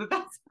know that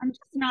that's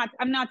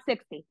I'm not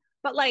 60.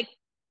 But like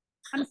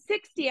I'm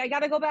 60. I got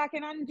to go back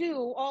and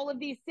undo all of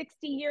these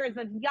 60 years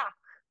of yuck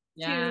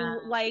yeah. to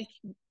like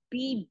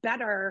be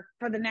better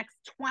for the next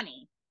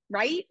 20,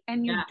 right?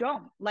 And you Yeah.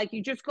 don't. Like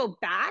you just go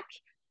back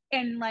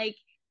and like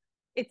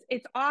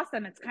it's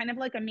awesome. It's kind of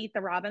like a Meet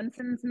the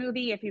Robinsons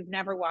movie. If you've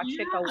never watched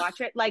it, go Yeah.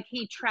 watch it. Like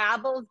he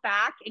travels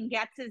back and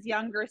gets his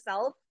younger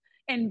self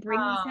and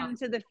brings Oh. him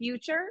to the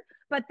future,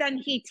 but then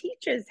he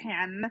teaches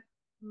him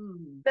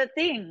Hmm. the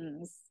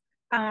things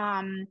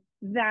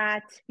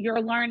that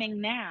you're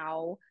learning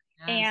now.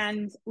 Yes.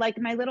 And like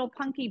my little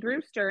punky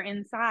Brewster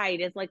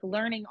inside is like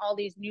learning all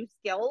these new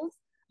skills.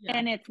 Yeah.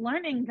 And it's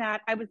learning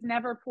that I was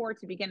never poor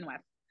to begin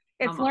with.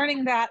 It's Come on.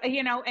 learning that,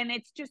 and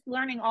it's just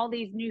learning all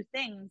these new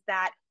things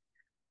that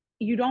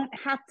you don't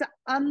have to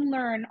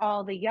unlearn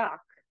all the yuck.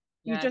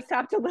 You Yes. just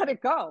have to let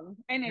it go.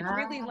 And it's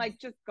really Yes. like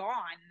just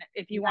gone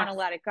if you want to Yes.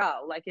 let it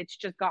go. Like it's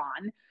just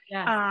gone.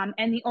 Yes.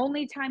 And the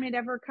only time it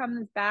ever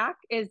comes back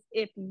is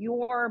if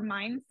your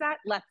mindset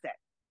lets it.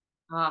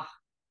 Oh,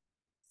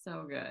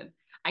 so good.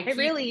 I It keep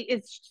really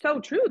is so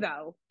true,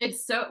 though.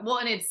 it's so well,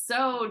 and it's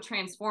so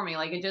transforming.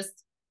 Like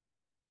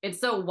it's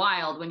so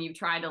wild when you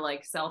try to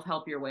like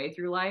self-help your way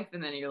through life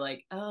and then you're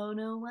like, oh,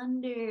 no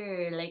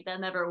wonder like that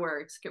never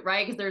works,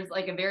 right? Because there's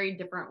like a very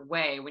different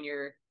way when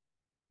you're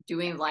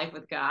doing Yes. life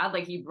with God.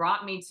 Like he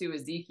brought me to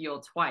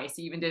Ezekiel twice.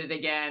 He even did it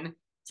again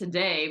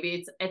today,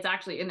 but it's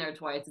actually in there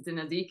twice. It's in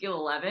Ezekiel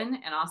 11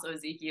 and also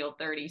Ezekiel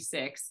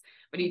 36.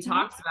 But he Mm-hmm.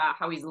 talks about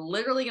how he's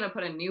literally going to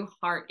put a new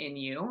heart in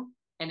you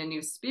and a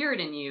new spirit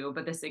in you.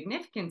 But the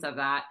significance of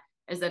that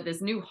is that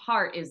this new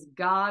heart is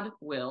God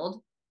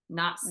willed,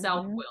 not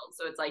self Mm-hmm. willed.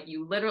 So it's like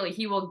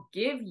he will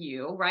give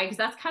you, right? Because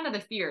that's kind of the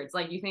fear. It's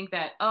like you think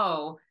that,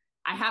 oh,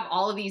 I have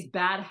all of these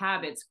bad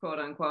habits, quote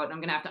unquote, and I'm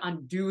going to have to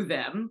undo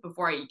them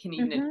before I can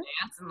even advance.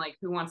 And like,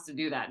 who wants to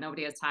do that?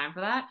 Nobody has time for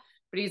that.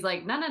 But he's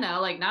like, no,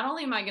 like, not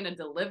only am I going to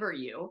deliver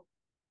you,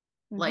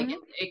 like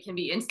it can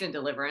be instant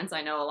deliverance.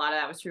 I know a lot of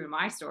that was true in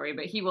my story,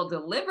 but he will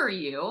deliver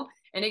you.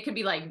 And it could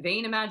be like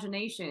vain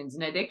imaginations,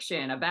 an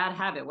addiction, a bad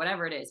habit,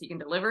 whatever it is. He can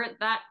deliver it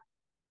that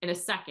in a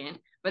second,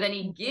 but then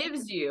he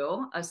gives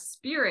you a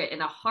spirit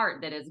and a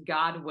heart that is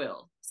God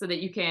willed, so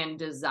that you can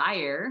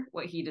desire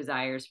what he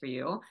desires for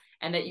you,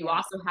 and that you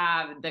also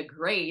have the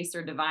grace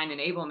or divine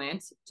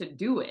enablement to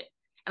do it.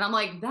 And I'm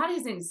like, that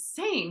is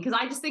insane. Because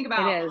I just think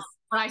about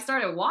when I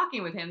started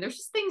walking with him, there's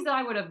just things that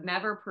I would have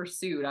never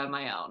pursued on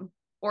my own,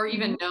 or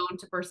even known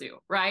to pursue,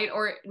 right?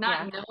 Or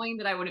not knowing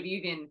that I would have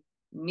even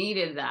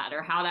needed that,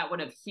 or how that would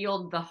have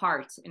healed the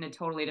heart in a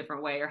totally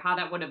different way, or how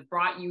that would have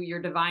brought you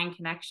your divine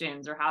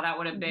connections, or how that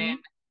would have been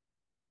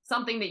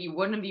something that you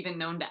wouldn't have even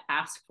known to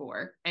ask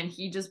for. And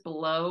he just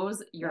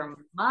blows your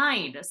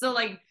mind. So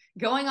like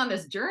going on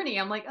this journey,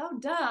 I'm like, oh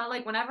duh,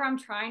 like whenever I'm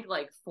trying to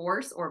like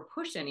force or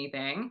push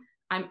anything,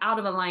 I'm out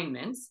of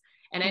alignment.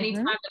 And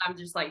anytime that I'm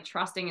just like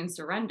trusting and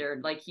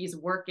surrendered, like he's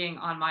working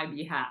on my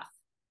behalf.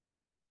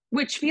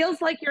 Which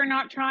feels like you're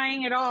not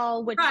trying at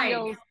all, which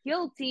feels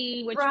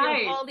guilty, which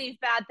feels all these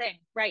bad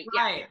things. Right.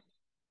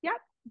 Yep.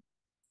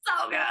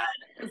 So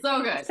good.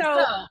 So good.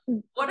 So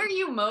what are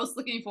you most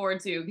looking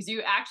forward to? Because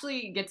you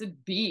actually get to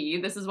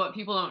be, this is what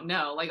people don't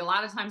know. Like a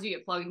lot of times you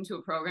get plugged into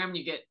a program and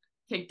you get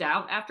kicked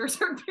out after a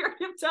certain period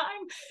of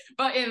time.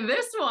 But in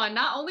this one,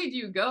 not only do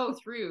you go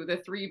through the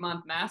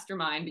 3-month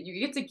mastermind, but you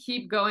get to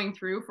keep going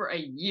through for a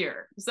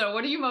year. So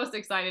what are you most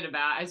excited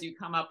about as you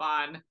come up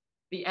on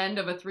the end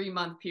of a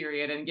 3-month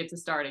period and get to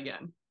start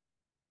again?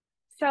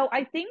 So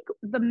I think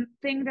the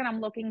thing that I'm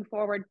looking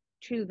forward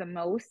to the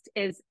most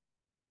is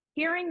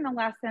hearing the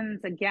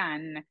lessons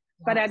again,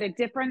 but at a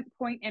different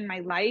point in my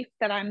life,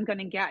 that I'm going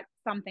to get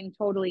something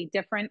totally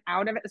different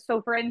out of it.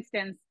 So for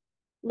instance,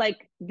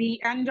 like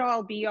the end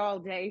all be all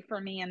day for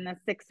me in the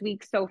 6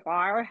 weeks so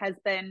far has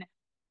been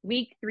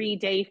week 3,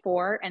 day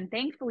 4. And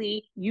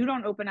thankfully you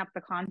don't open up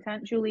the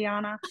content,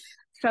 Juliana.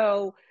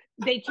 So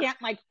they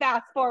can't like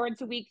fast forward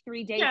to week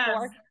 3, day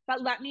 4.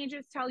 But let me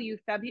just tell you,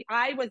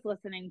 I was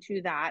listening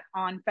to that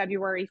on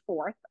February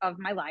 4th of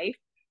my life.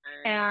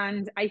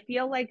 And I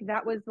feel like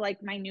that was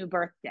like my new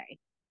birthday.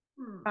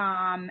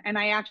 And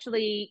I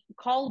actually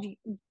called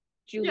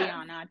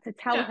Juliana to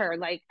tell her,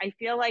 like, I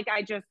feel like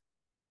I just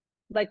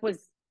like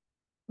was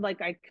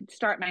like, I could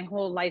start my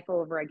whole life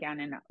over again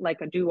and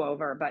like a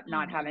do-over, but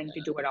not having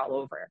to do it all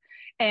over.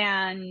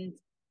 And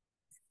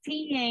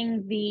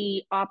seeing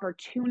the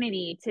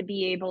opportunity to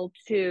be able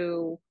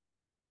to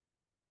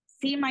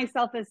see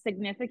myself as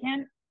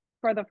significant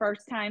for the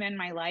first time in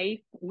my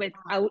life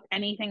without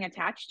anything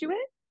attached to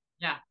it.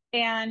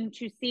 And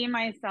to see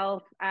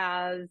myself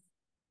as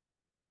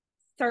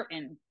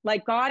certain,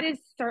 like God is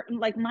certain,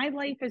 like my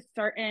life is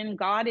certain,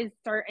 God is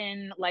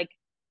certain, like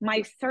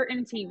my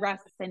certainty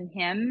rests in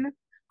him.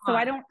 So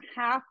I don't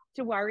have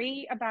to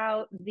worry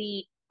about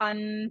the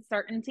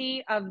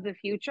uncertainty of the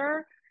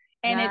future.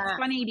 And it's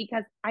funny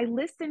because I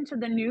listen to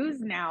the news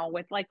now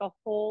with like a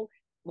whole,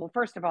 well,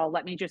 first of all,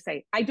 let me just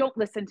say, I don't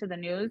listen to the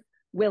news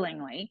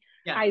willingly.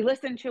 I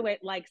listen to it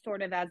like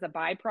sort of as a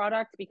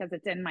byproduct because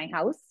it's in my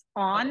house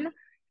on.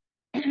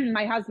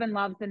 My husband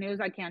loves the news.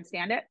 I can't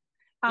stand it.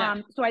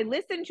 So I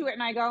listen to it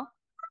and I go,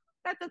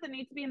 that doesn't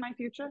need to be in my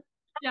future.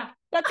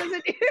 That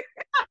doesn't.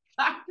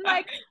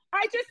 Like,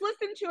 I just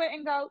listen to it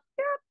and go,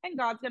 yeah, and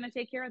God's going to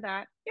take care of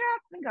that. Yeah,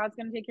 and God's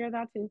going to take care of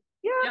that too.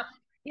 Yeah.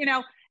 You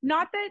know,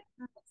 not that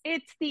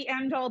it's the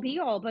end all be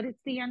all, but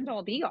it's the end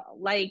all be all.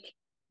 Like,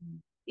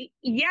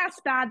 yes,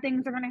 bad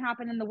things are going to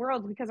happen in the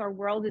world because our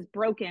world is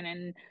broken.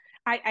 And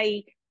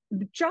I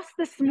just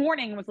this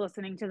morning was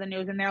listening to the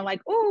news and they're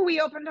like, oh, we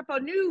opened up a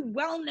new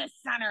wellness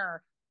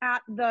center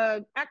at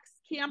the X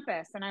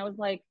campus. And I was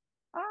like,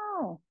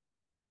 oh,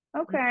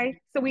 okay.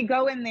 So we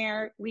go in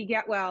there, we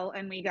get well,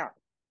 and we go.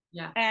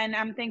 And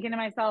I'm thinking to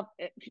myself,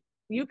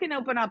 you can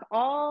open up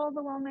all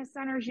the wellness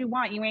centers you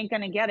want. You ain't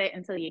going to get it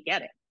until you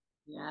get it.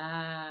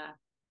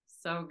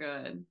 So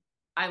good.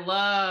 I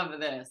love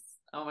this.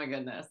 Oh my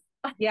goodness.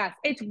 Yes.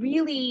 It's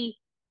really,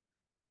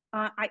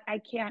 I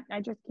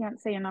just can't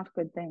say enough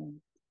good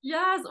things.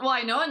 Yes. Well,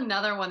 I know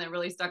another one that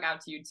really stuck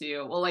out to you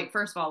too. Well, like,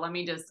 first of all, let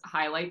me just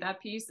highlight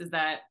that piece is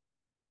that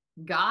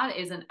God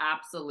is an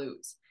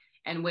absolute.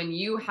 And when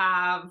you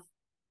have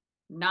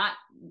not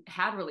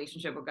had a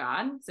relationship with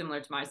God,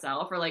 similar to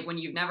myself, or like when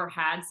you've never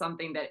had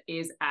something that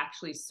is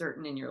actually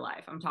certain in your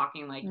life, I'm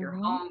talking like your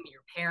home,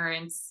 your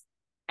parents,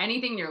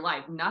 anything in your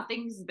life,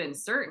 nothing's been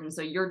certain.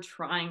 So you're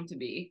trying to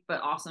be, but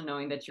also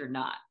knowing that you're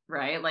not,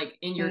 right? Like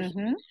in your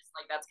humanness,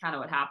 like that's kind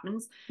of what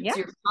happens. So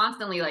you're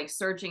constantly like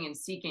searching and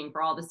seeking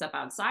for all the stuff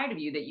outside of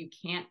you that you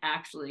can't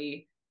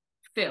actually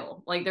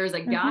fill. Like there's a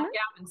God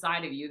gap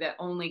inside of you that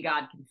only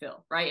God can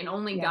fill, right? And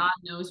only God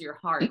knows your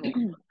heart and will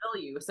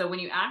fulfill you. So when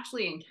you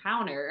actually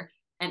encounter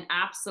an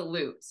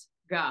absolute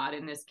God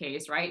in this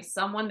case, right?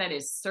 Someone that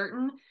is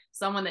certain,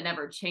 someone that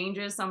never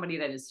changes, somebody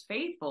that is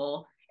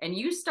faithful, and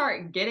you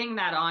start getting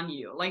that on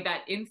you, like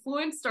that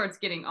influence starts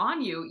getting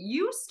on you,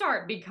 you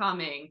start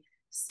becoming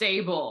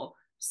stable,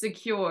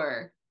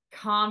 secure,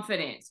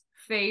 confident,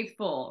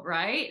 faithful,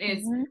 right? And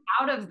it's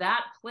out of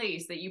that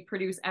place that you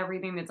produce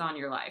everything that's on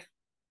your life.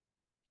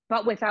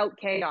 But without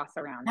chaos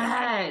around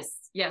it.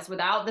 Yes,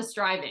 without the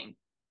striving,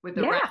 with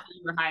the rest that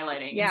you were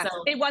highlighting. Yes. And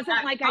so it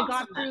wasn't like I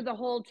got through the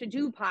whole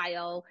to-do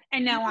pile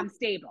and now I'm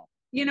stable.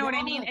 You know what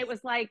I mean? It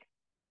was like,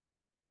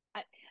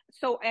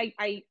 so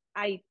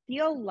I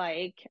feel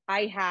like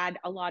I had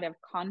a lot of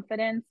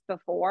confidence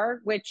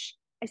before, which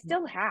I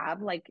still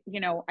have. Like, you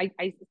know,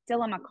 I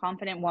still am a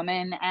confident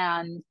woman,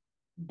 and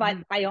but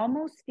I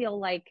almost feel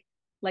like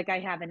I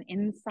have an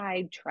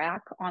inside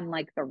track on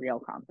like the real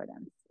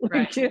confidence.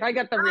 Like, I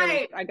got the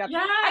real, I got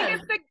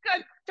the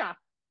good stuff.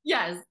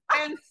 Yes.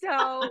 And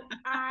so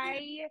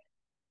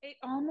it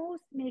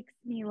almost makes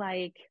me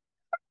like,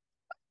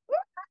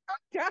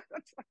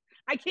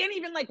 I can't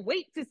even like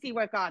wait to see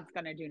what God's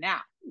gonna do now.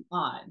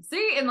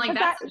 See, and like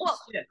that's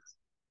shift.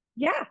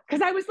 Yeah,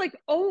 because I was like,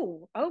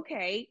 oh,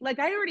 okay. Like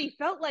I already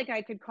felt like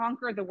I could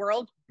conquer the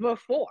world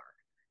before.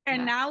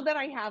 And now that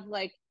I have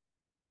like,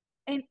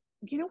 and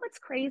you know what's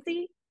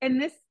crazy?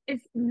 And this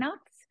is nuts,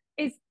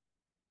 is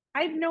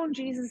I've known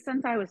Jesus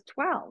since I was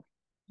 12.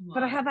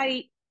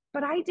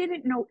 But I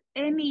didn't know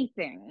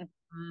anything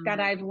that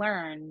I've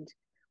learned.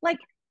 Like,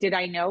 did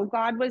I know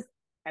God was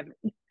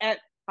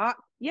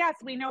yes,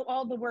 we know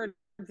all the words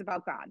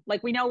about God.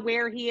 Like we know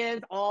where he is,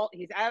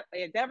 he's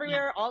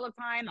everywhere all the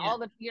time, all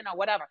the, you know,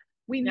 whatever.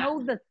 We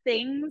know the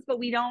things, but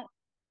we don't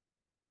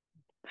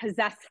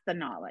possess the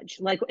knowledge.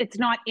 Like it's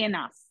not in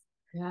us.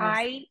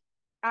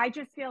 I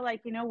just feel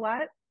like, you know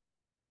what?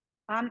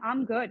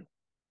 I'm good.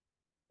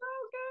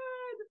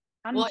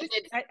 So good.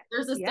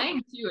 There's a saying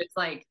too. It's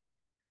like,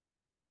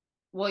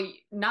 well,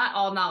 not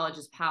all knowledge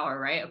is power,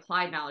 right?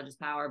 Applied knowledge is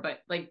power,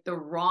 but like the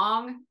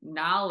wrong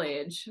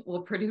knowledge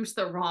will produce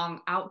the wrong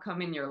outcome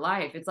in your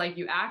life. It's like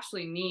you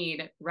actually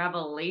need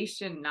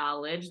revelation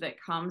knowledge that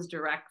comes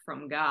direct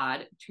from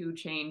God to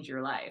change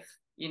your life,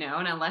 you know,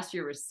 and unless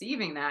you're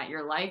receiving that,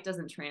 your life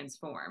doesn't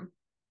transform.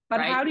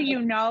 But how do you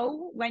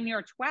know when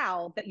you're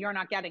 12 that you're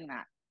not getting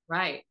that?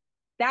 Right.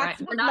 That's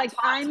what, like,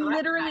 I'm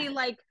literally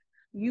like,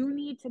 you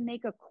need to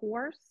make a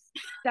course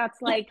that's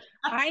like,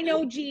 I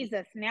know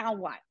Jesus, now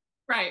what?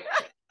 Right.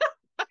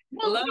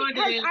 Well,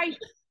 because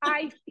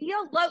I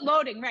feel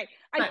loading, right.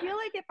 I feel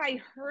like if I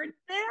heard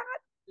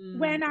that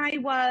when I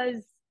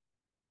was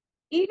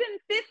even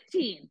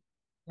 15,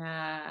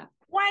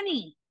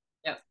 20,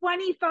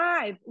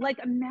 25, like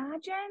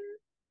imagine,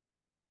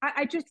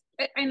 I just,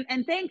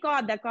 and thank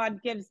God that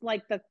God gives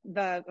like the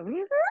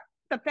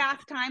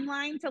fast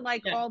timeline to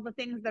like all the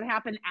things that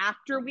happen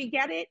after we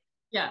get it.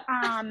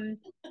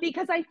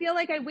 Because I feel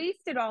like I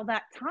wasted all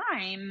that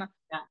time.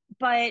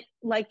 But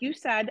like you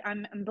said,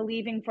 I'm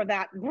believing for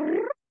that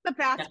the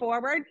fast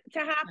forward to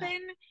happen,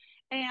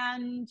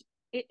 and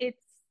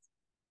it's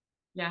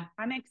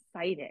I'm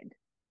excited.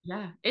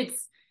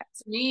 It's,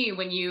 to me,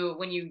 when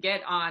you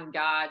get on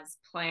God's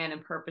plan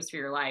and purpose for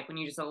your life, when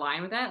you just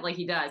align with that, like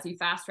he does, he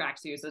fast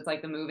tracks you. So it's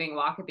like the moving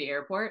walk at the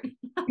airport.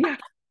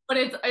 But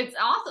it's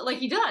also like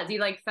he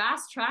like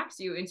fast tracks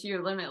you into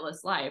your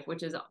limitless life,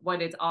 which is what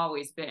it's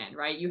always been,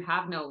 right? You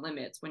have no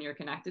limits when you're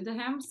connected to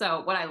him.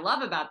 So what I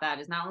love about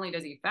that is not only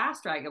does he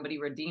fast track it, but he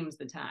redeems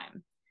the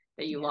time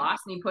that you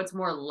lost, and he puts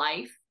more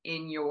life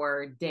in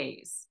your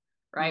days,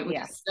 right? Which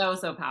is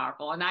so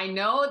powerful. And I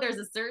know there's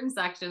a certain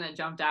section that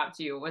jumped out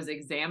to you was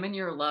examine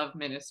your love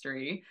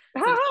ministry.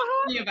 So talk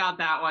to me about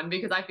that one,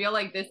 because I feel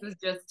like this is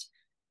just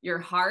your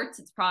heart.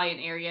 It's probably an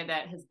area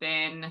that has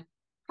been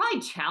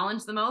probably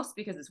challenged the most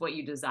because it's what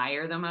you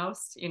desire the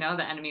most. You know,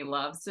 the enemy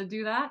loves to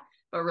do that,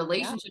 but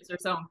relationships are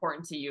so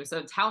important to you.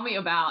 So tell me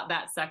about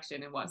that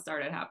section and what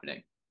started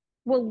happening.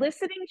 Well,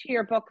 listening to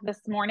your book this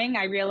morning,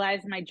 I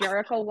realized my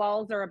Jericho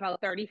walls are about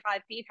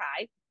 35 feet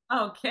high.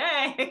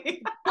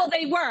 Okay. Well,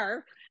 they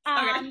were.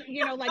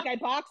 You know, like I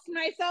boxed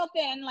myself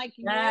in, like,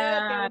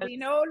 there will be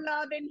no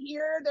love in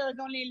here. There's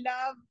only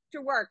love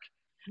to work.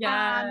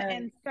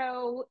 And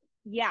so,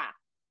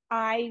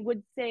 I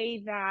would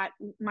say that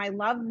my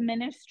love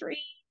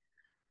ministry,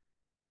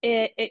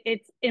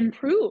 it's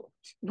improved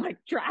like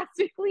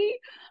drastically.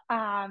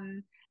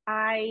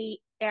 I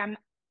am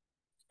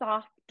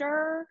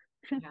softer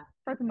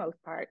for the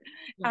most part.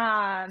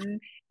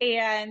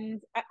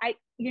 And I,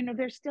 you know,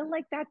 there's still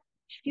like that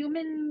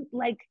human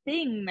like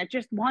thing that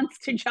just wants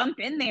to jump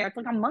in there. It's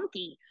like a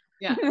monkey.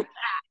 It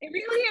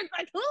really is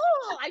like,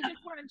 oh, I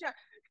just want to jump.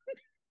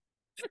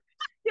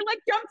 He like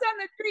jumps on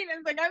the screen and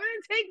is like, I'm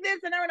gonna take this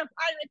and I'm gonna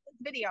pirate this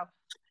video.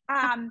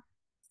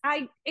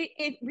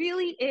 It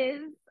really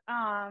is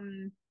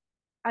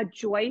a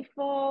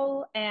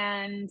joyful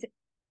and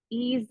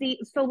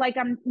easy. So like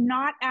I'm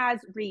not as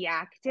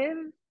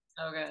reactive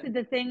to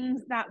the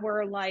things that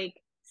were like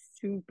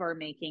super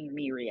making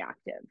me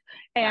reactive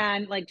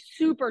and like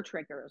super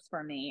triggers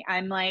for me.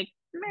 I'm like,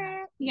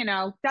 meh, you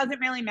know, doesn't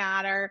really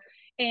matter.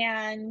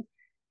 And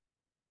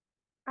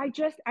I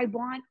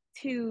want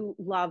to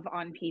love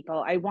on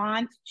people. I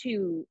want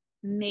to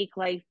make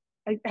life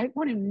I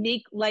want to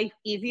make life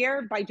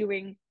easier by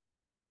doing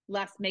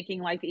less,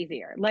 making life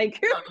easier. Like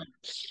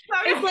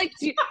it's like,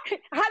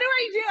 how do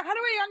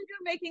I undo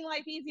making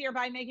life easier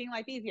by making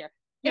life easier?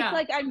 It's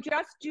like I'm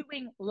just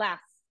doing less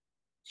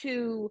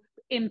to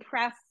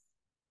impress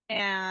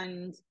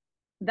and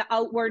the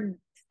outward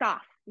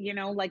stuff,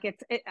 like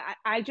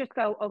I just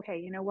go, okay,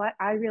 you know what?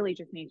 I really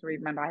just need to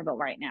read my Bible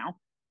right now.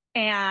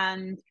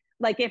 And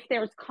like, if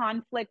there's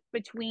conflict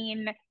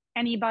between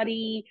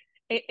anybody,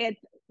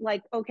 it's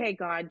like, okay,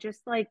 God,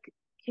 just like,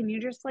 can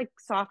you just like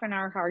soften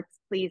our hearts,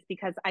 please?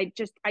 Because I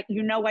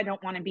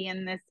don't want to be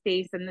in this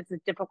space, and this is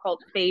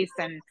difficult space.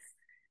 And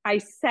I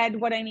said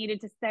what I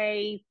needed to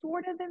say,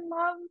 sort of in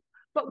love,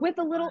 but with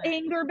a little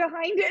anger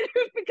behind it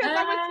because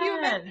I was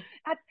human.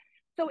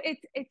 So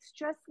it's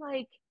just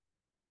like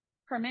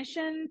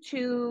permission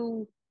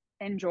to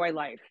enjoy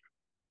life.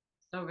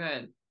 So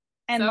good.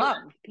 And love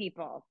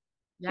people.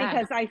 Yeah.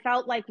 Because I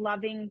felt like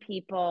loving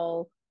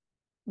people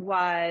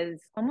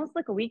was almost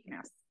like a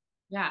weakness.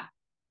 Yeah.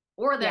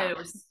 Or that it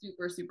was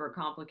super, super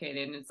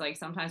complicated. And it's like,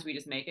 sometimes we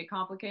just make it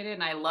complicated.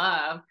 And I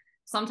love,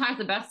 sometimes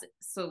the best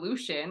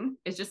solution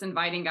is just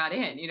inviting God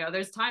in.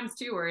 There's times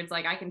too where it's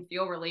like, I can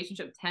feel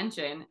relationship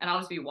tension, and I'll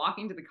just be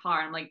walking to the car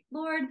and I'm like,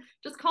 Lord,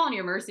 just call on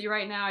your mercy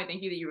right now. I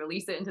thank you that you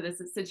release it into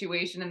this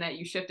situation and that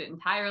you shift it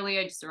entirely.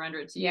 I just surrender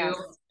it to you.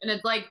 And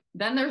it's like,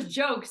 then there's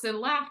jokes and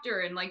laughter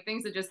and like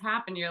things that just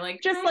happen. You're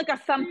like, just like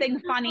something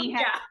funny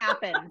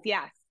happens.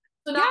 Yes.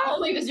 So not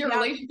only does your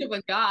relationship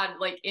with God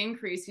like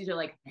increase, because you're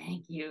like,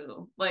 thank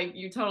you, like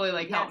you totally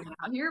like help me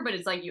out here, but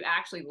it's like you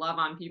actually love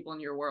on people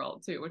in your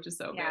world too, which is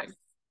so big.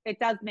 It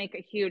does make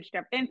a huge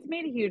difference. It's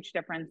made a huge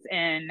difference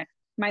in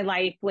my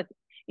life with,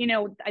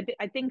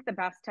 I think the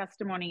best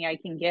testimony I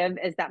can give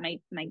is that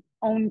my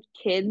own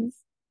kids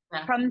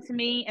come to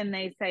me and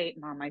they say,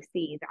 Mom, I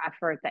see the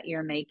effort that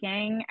you're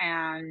making,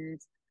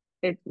 and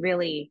it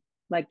really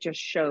like just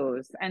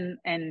shows,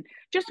 and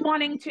just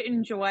wanting to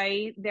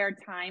enjoy their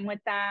time with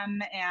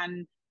them,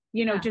 and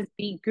just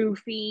be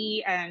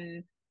goofy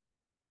and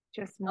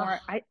just more.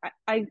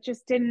 I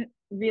just didn't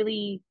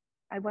really,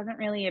 I wasn't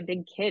really a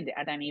big kid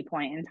at any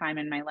point in time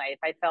in my life.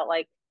 I felt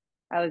like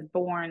I was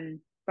born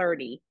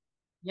 30.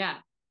 Yeah,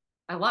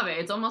 I love it.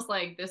 It's almost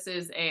like this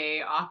is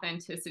a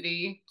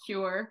authenticity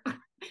cure.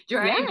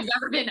 Right? If you've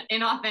ever been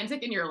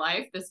inauthentic in your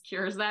life, this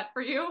cures that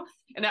for you.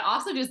 And it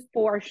also just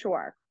for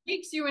sure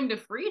takes you into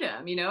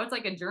freedom. It's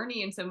like a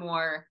journey into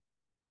more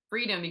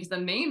freedom, because the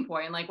main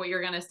point, like what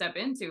you're going to step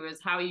into, is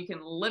how you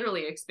can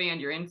literally expand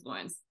your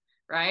influence.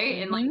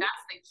 Right. And like, that's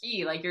the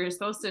key. Like, you're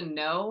supposed to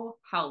know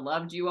how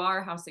loved you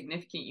are, how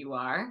significant you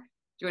are.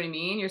 Do you know what I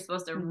mean? You're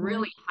supposed to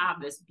really have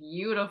this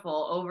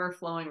beautiful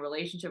overflowing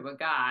relationship with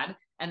God.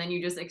 And then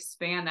you just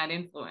expand that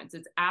influence.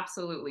 It's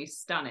absolutely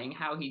stunning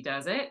how he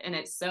does it. And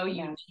it's so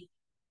unique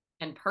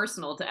and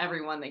personal to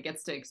everyone that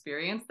gets to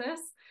experience this.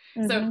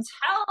 So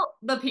tell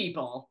the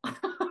people,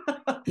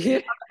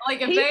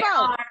 like if they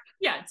are,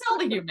 tell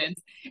the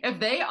humans, if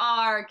they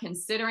are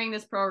considering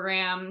this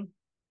program,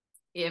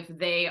 if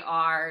they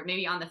are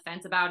maybe on the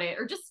fence about it,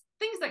 or just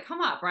things that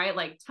come up, right?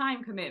 Like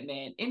time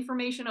commitment,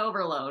 information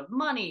overload,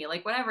 money,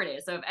 like whatever it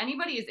is. So if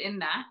anybody is in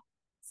that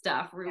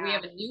stuff, we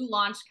have a new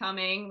launch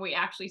coming. We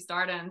actually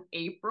start on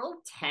April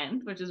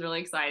 10th, which is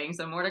really exciting.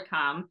 So more to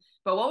come.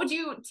 But what would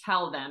you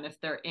tell them if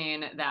they're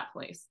in that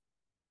place?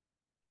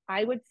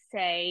 I would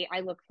say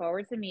I look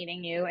forward to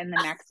meeting you in the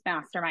next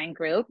mastermind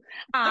group,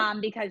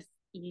 because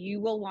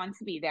you will want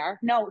to be there.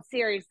 No,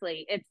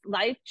 seriously, it's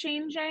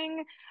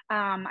life-changing.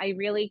 I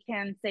really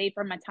can say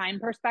from a time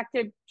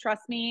perspective,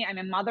 trust me, I'm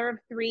a mother of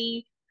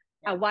 3,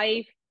 a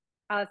wife,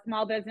 a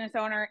small business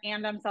owner,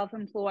 and I'm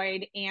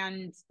self-employed,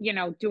 and,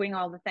 doing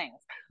all the things.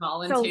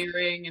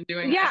 Volunteering and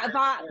doing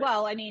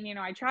well, I mean,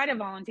 I try to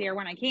volunteer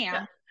when I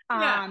can.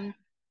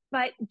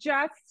 But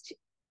just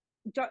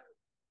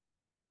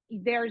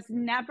there's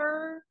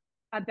never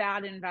a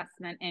bad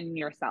investment in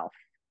yourself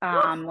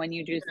when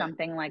you do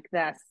something like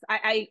this.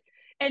 I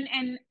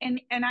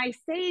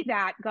say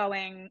that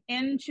going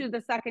into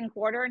the second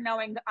quarter,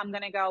 knowing that I'm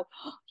going to go,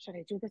 oh, should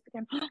I do this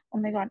again? Oh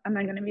my God, am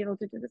I going to be able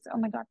to do this? Oh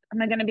my God,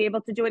 am I going to be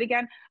able to do it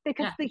again?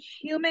 Because the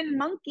human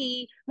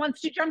monkey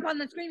wants to jump on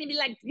the screen and be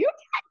like, you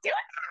can't do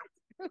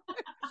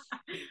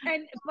that.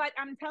 But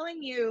I'm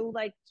telling you,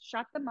 like,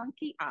 shut the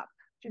monkey up.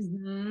 Just,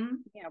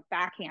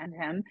 backhand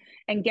him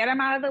and get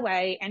him out of the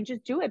way and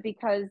just do it,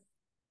 because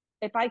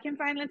if I can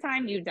find the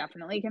time, you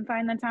definitely can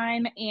find the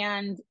time.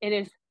 And it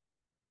is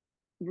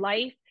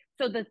life.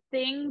 So the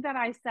thing that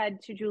I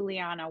said to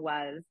Juliana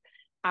was,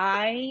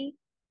 I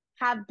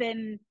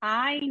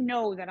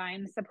know that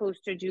I'm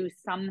supposed to do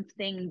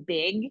something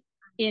big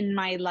in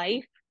my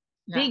life,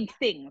 big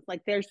things.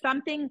 Like there's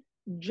something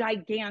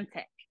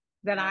gigantic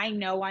that I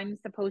know I'm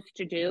supposed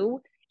to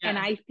do. And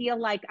I feel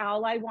like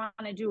all I want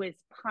to do is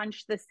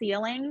punch the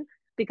ceiling,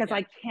 because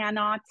I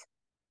cannot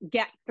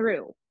get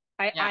through.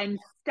 I'm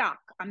stuck.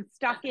 I'm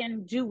stuck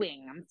in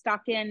doing. I'm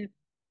stuck in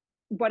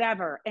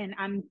whatever. And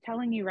I'm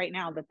telling you right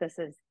now that this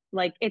is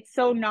like, it's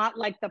so not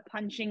like the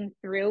punching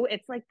through.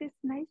 It's like this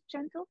nice,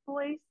 gentle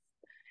voice.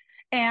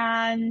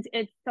 And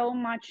it's so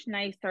much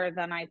nicer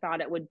than I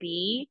thought it would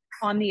be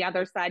on the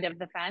other side of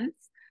the fence.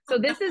 So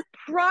this is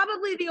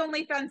probably the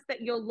only fence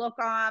that you'll look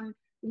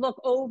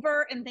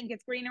over and think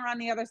it's greener on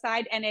the other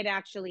side, and it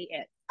actually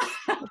is.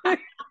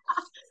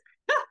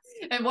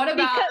 And what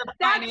about because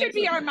that should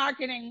be our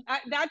marketing?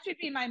 That should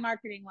be my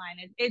marketing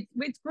line.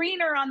 It's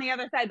greener on the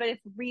other side, but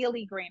it's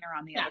really greener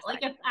on the other side.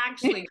 Like it's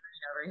actually green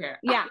over here.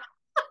 Yeah.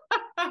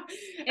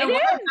 And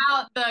what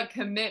about the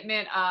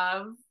commitment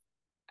of,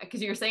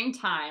 because you're saying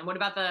time, what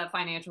about the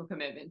financial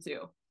commitment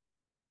too?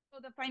 So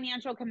the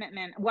financial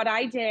commitment, what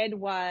I did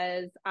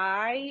was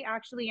I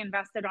actually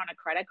invested on a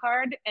credit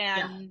card,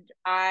 and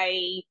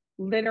I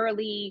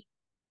literally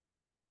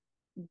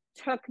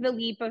took the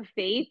leap of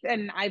faith,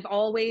 and I've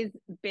always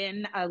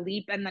been a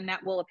leap and the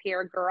net will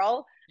appear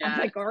girl. I'm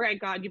like, all right,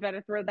 God, you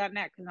better throw that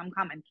net because I'm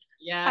coming.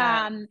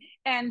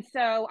 And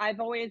so I've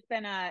always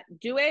been a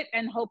do it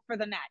and hope for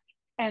the net.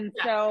 And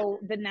so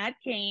the net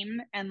came,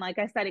 and like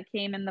I said, it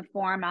came in the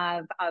form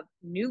of a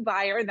new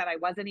buyer that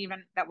wasn't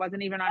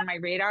even on my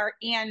radar,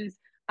 and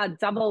a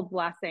double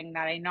blessing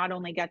that I not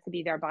only get to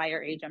be their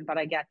buyer agent, but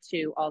I get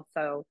to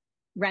also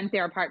rent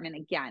their apartment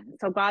again.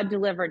 So God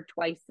delivered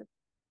twice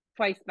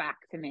back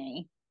to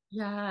me.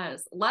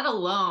 Yes. Let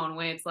alone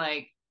when it's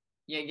like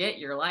you get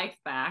your life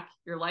back.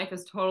 Your life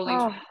is totally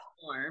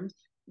transformed.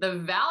 The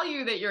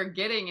value that you're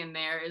getting in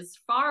there is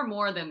far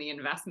more than the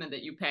investment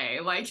that you pay.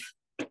 Like,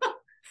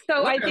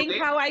 so I think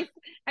how I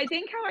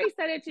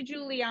said it to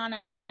Juliana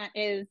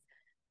is,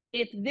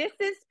 if this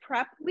is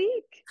prep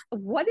week,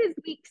 what is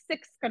week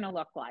 6 going to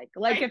look like?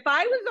 Like if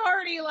I was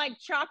already like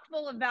chock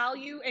full of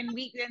value in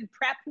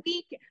prep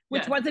week,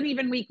 which wasn't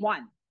even week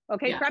 1.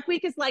 Okay. Prep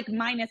week is like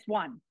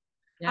 -1.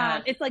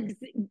 It's like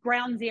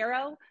ground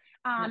zero.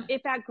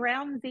 If at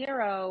ground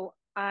zero,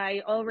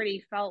 I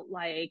already felt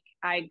like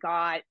I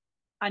got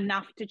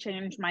enough to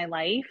change my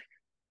life,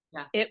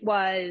 it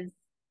was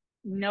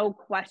no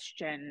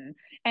question.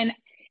 And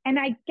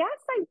I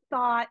guess I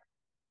thought,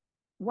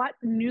 what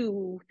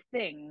new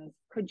things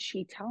could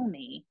she tell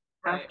me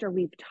after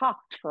we've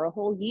talked for a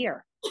whole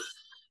year,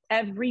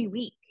 every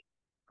week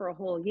for a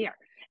whole year?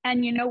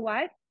 And you know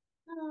what?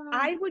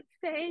 I would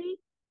say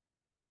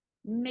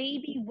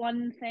maybe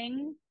one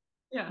thing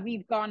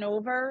we've gone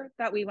over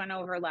that we went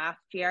over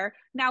last year.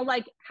 Now,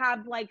 like,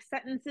 have like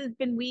sentences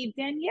been weaved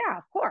in? Yeah,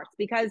 of course,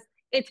 because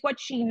it's what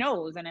she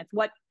knows and it's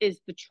what is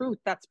the truth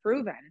that's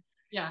proven.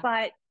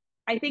 But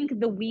I think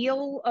the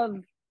wheel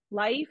of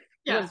life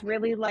was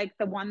really like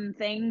the one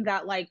thing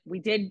that like we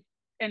did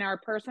in our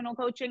personal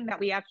coaching that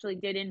we actually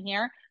did in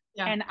here.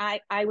 And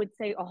I would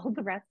say all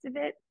the rest of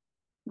it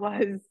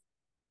was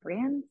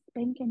brand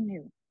spanking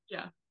new.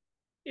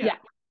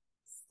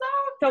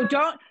 So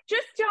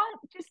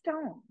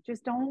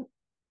don't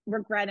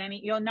regret any.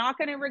 You're not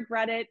going to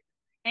regret it.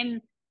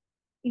 And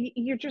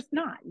you're just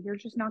not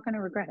going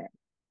to regret it.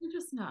 You're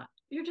just not.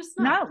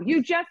 No,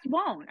 you just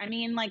won't. I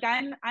mean, like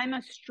I'm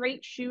a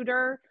straight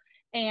shooter,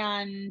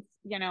 and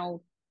you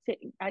know,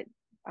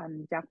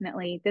 I'm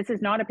definitely, this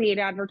is not a paid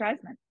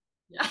advertisement.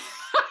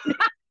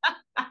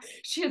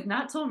 She has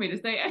not told me to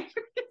say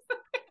anything.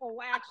 Oh,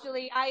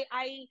 actually,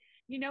 I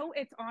you know,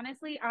 it's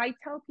honestly, I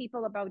tell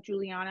people about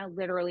Juliana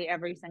literally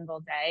every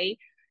single day,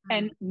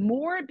 and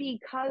more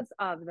because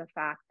of the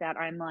fact that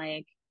I'm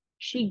like,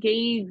 she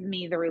gave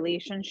me the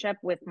relationship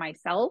with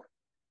myself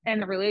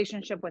and the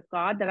relationship with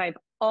God that I've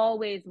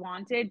always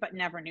wanted, but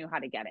never knew how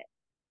to get it.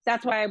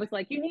 That's why I was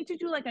like, you need to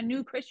do like a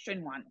new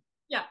Christian one.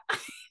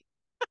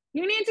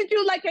 You need to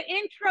do like an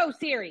intro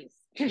series.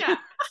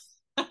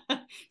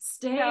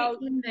 Stay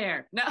in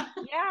there. No.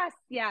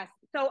 Yes.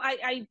 So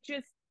I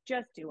just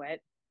do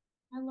it.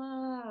 I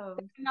love.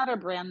 It's another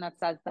brand that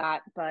says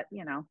that, but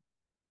you know,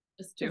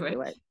 just do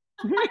it.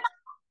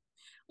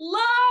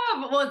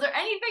 Love. Well, is there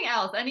anything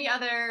else? Any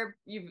other?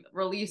 You've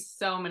released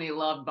so many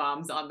love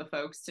bombs on the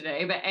folks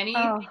today, but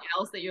anything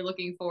else that you're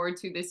looking forward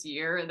to this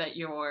year that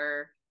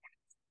you're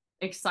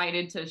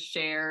excited to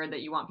share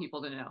that you want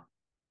people to know?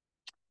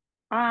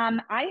 I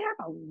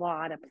have a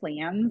lot of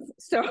plans.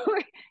 So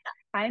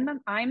I'm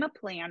a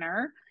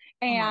planner,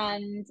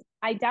 and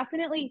I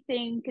definitely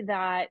think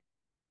that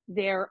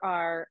there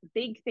are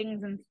big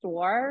things in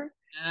store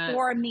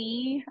for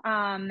me.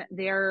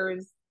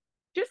 There's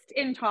just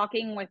in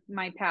talking with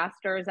my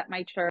pastors at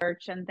my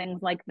church and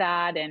things like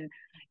that. And,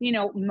 you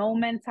know,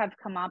 moments have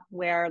come up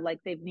where like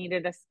they've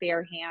needed a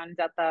spare hand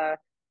at the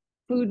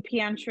food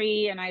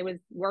pantry, and I was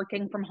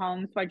working from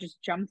home. So I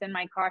just jumped in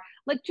my car,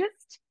 like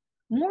just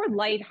more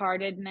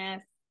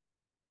lightheartedness.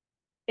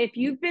 If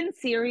you've been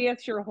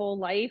serious your whole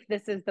life,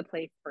 this is the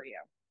place for you.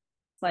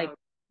 Like,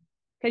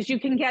 because you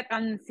can get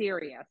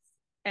unserious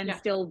and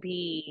still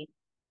be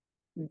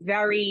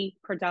very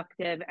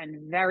productive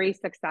and very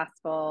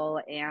successful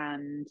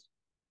and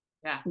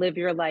live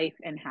your life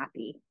and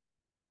happy.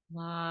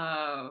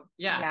 Wow.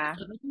 Yeah.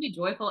 So you can be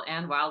joyful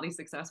and wildly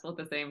successful at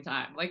the same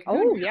time. Like,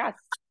 yes.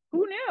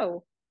 Who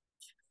knew?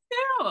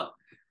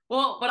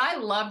 Well, what I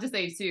love to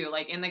say too,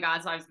 like in the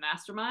God's Lives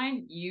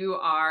Mastermind, you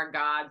are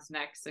God's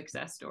next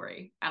success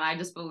story. And I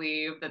just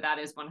believe that that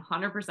is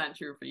 100%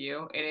 true for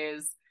you. It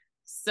is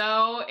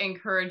so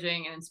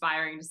encouraging and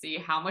inspiring to see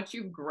how much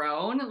you've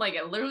grown. Like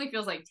it literally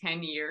feels like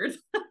 10 years.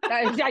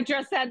 I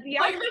just said,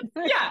 yeah. Like,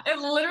 yeah, it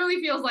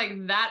literally feels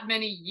like that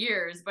many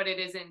years, but it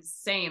is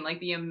insane. Like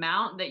the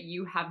amount that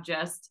you have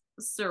just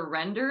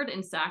surrendered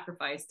and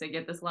sacrificed to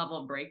get this level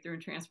of breakthrough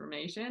and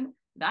transformation,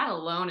 that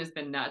alone has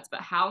been nuts.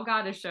 But how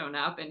God has shown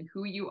up and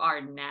who you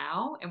are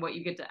now and what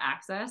you get to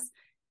access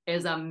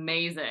is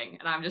amazing.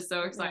 And I'm just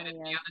so excited to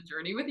be on the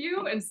journey with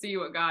you and see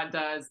what God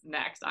does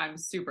next. I'm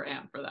super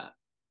amped for that.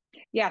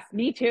 Yes,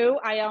 me too.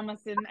 I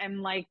almost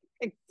am like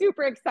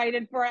super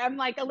excited for it. I'm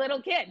like a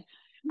little kid.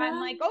 Yes. I'm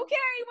like, okay,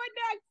 what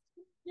next?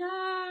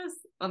 Yes.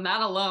 And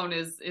that alone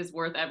is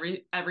worth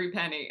every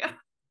penny.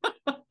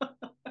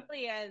 It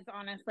really is,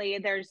 honestly.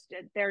 There's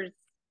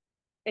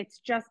it's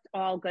just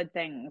all good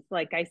things.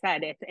 Like I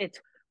said, it's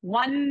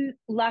one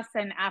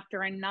lesson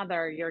after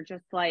another. You're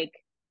just like,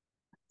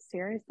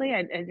 seriously?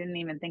 I didn't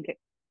even think it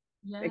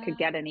could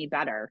get any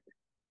better.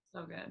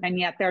 So good. And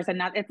yet there's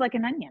another, it's like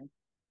an onion.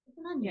 It's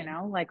an onion. You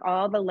know, like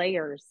all the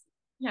layers.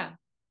 Yeah.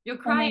 You'll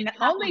cry.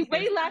 Only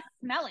way less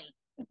smelly.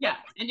 Yeah.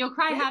 And you'll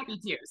cry happy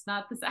tears,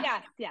 not the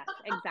sad. Yes,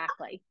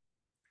 exactly.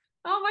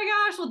 Oh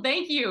my gosh. Well,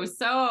 thank you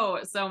so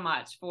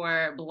much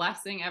for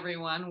blessing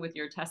everyone with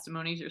your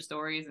testimonies, your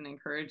stories, and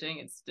encouraging.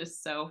 It's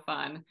just so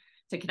fun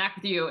to connect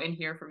with you and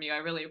hear from you. I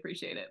really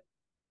appreciate it.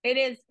 It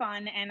is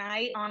fun. And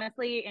I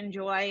honestly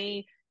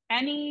enjoy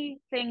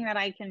anything that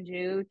I can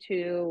do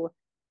to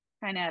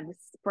kind of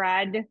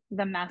spread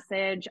the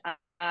message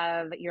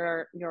of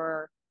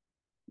your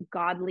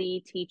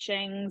godly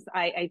teachings.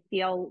 I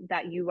feel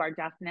that you are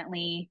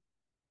definitely,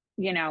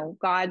 you know,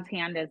 God's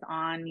hand is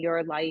on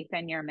your life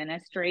and your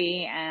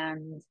ministry.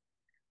 And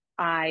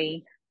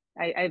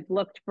I've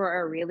looked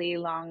for a really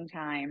long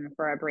time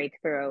for a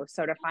breakthrough.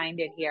 So to find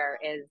it here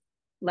is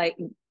like,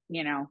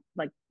 you know,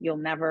 like you'll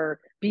never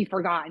be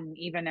forgotten,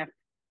 even if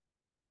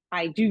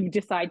I do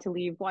decide to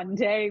leave one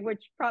day,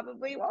 which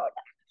probably won't.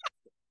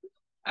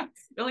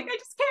 You're like, I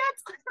just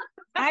can't.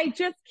 I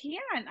just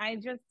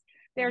can't.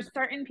 There's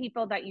certain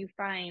people that you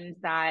find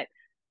that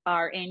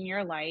are in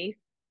your life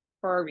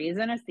for a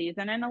reason, a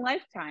season, and a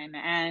lifetime.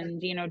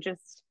 And, you know,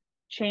 just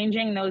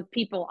changing those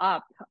people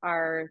up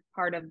are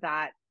part of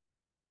that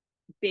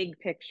big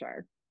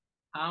picture.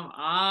 Come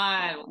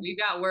on. We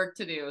got work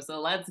to do. So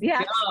let's go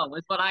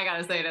is what I got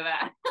to say to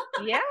that.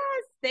 Yes.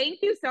 Thank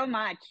you so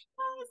much.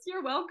 Yes,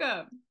 you're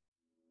welcome.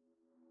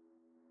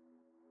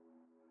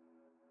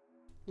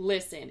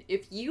 Listen,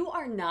 if you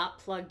are not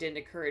plugged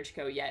into Courage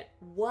Co yet,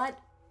 what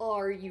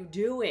are you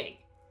doing?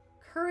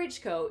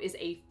 Courage Co is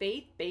a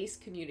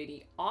faith-based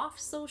community off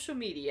social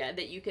media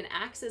that you can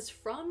access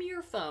from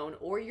your phone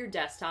or your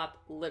desktop,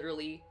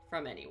 literally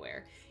from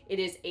anywhere. It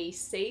is a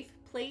safe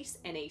place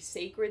and a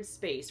sacred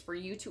space for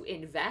you to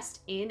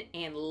invest in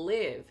and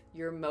live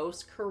your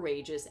most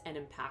courageous and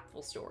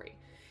impactful story.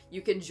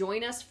 You can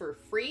join us for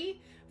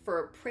free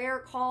for prayer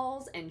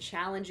calls and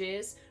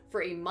challenges,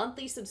 for a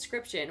monthly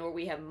subscription where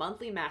we have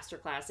monthly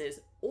masterclasses,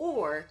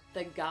 or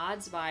the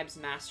God's Vibes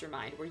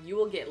Mastermind, where you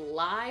will get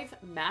live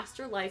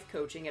master life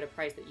coaching at a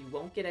price that you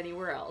won't get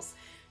anywhere else,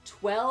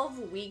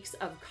 12 weeks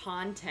of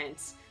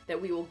content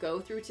that we will go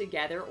through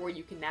together, or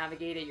you can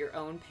navigate at your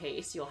own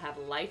pace. You'll have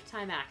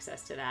lifetime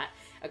access to that,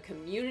 a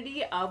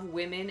community of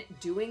women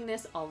doing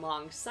this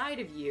alongside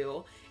of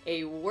you,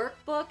 a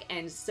workbook,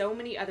 and so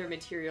many other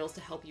materials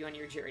to help you on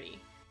your journey.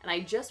 And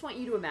I just want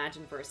you to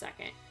imagine for a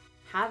second,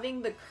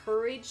 having the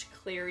courage,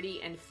 clarity,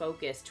 and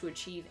focus to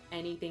achieve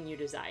anything you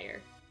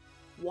desire.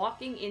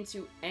 Walking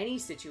into any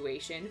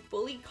situation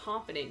fully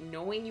confident,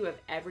 knowing you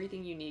have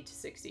everything you need to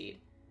succeed.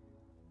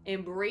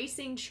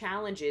 Embracing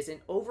challenges and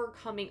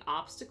overcoming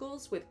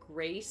obstacles with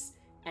grace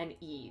and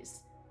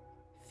ease.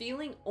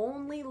 Feeling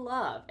only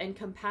love and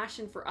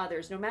compassion for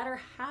others, no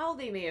matter how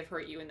they may have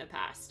hurt you in the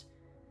past.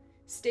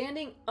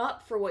 Standing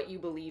up for what you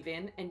believe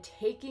in and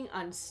taking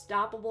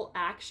unstoppable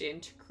action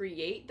to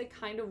create the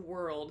kind of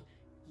world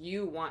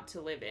you want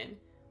to live in.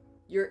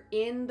 You're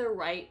in the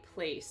right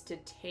place to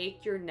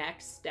take your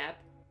next step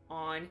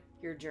on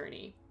your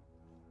journey.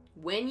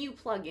 When you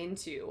plug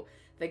into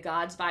the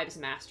God's Vibes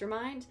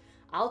Mastermind,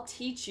 I'll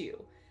teach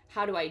you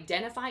how to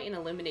identify and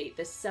eliminate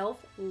the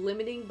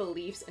self-limiting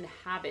beliefs and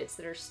habits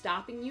that are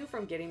stopping you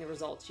from getting the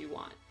results you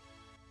want.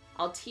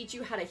 I'll teach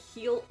you how to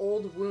heal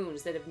old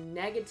wounds that have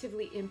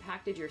negatively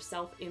impacted your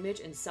self-image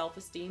and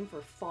self-esteem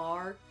for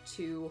far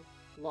too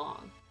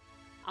long.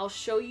 I'll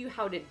show you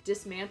how to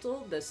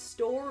dismantle the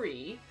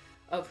story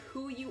of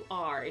who you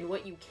are and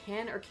what you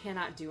can or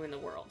cannot do in the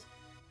world.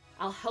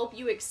 I'll help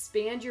you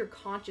expand your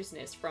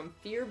consciousness from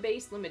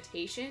fear-based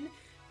limitation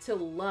to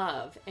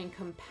love and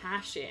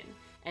compassion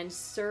and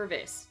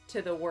service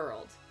to the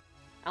world.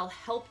 I'll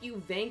help you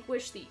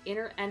vanquish the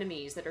inner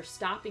enemies that are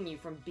stopping you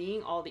from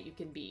being all that you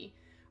can be.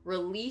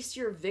 Release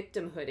your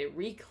victimhood and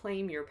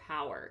reclaim your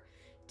power.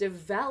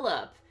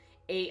 Develop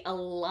a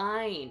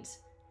aligned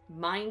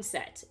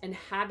mindset and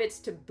habits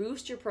to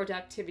boost your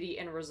productivity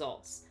and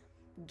results.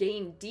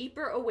 Gain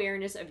deeper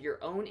awareness of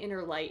your own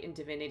inner light and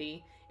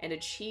divinity, and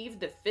achieve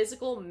the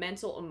physical,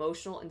 mental,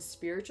 emotional, and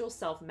spiritual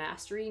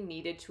self-mastery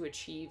needed to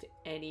achieve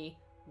any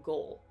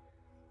goal.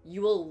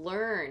 You will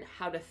learn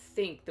how to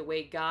think the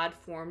way God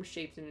formed,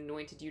 shaped, and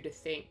anointed you to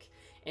think,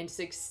 and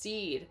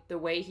succeed the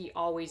way He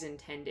always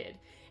intended,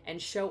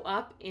 and show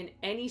up in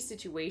any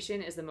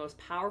situation as the most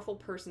powerful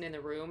person in the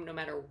room, no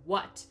matter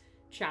what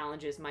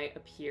challenges might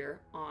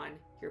appear on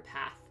your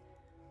path.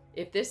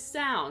 If this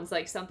sounds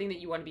like something that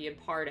you want to be a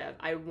part of,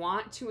 I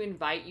want to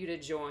invite you to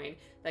join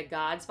the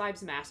God's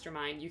Vibes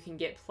Mastermind. You can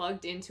get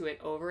plugged into it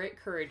over at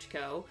Courage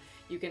Co.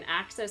 You can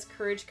access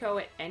Courage Co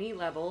at any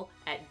level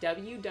at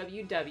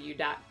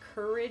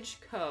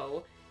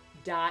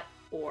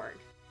www.courageco.org.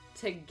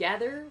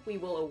 Together, we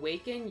will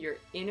awaken your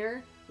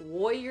inner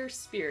warrior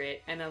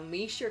spirit and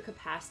unleash your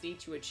capacity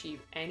to achieve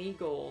any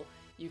goal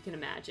you can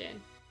imagine.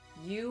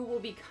 You will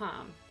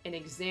become an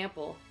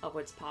example of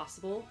what's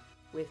possible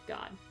with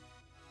God.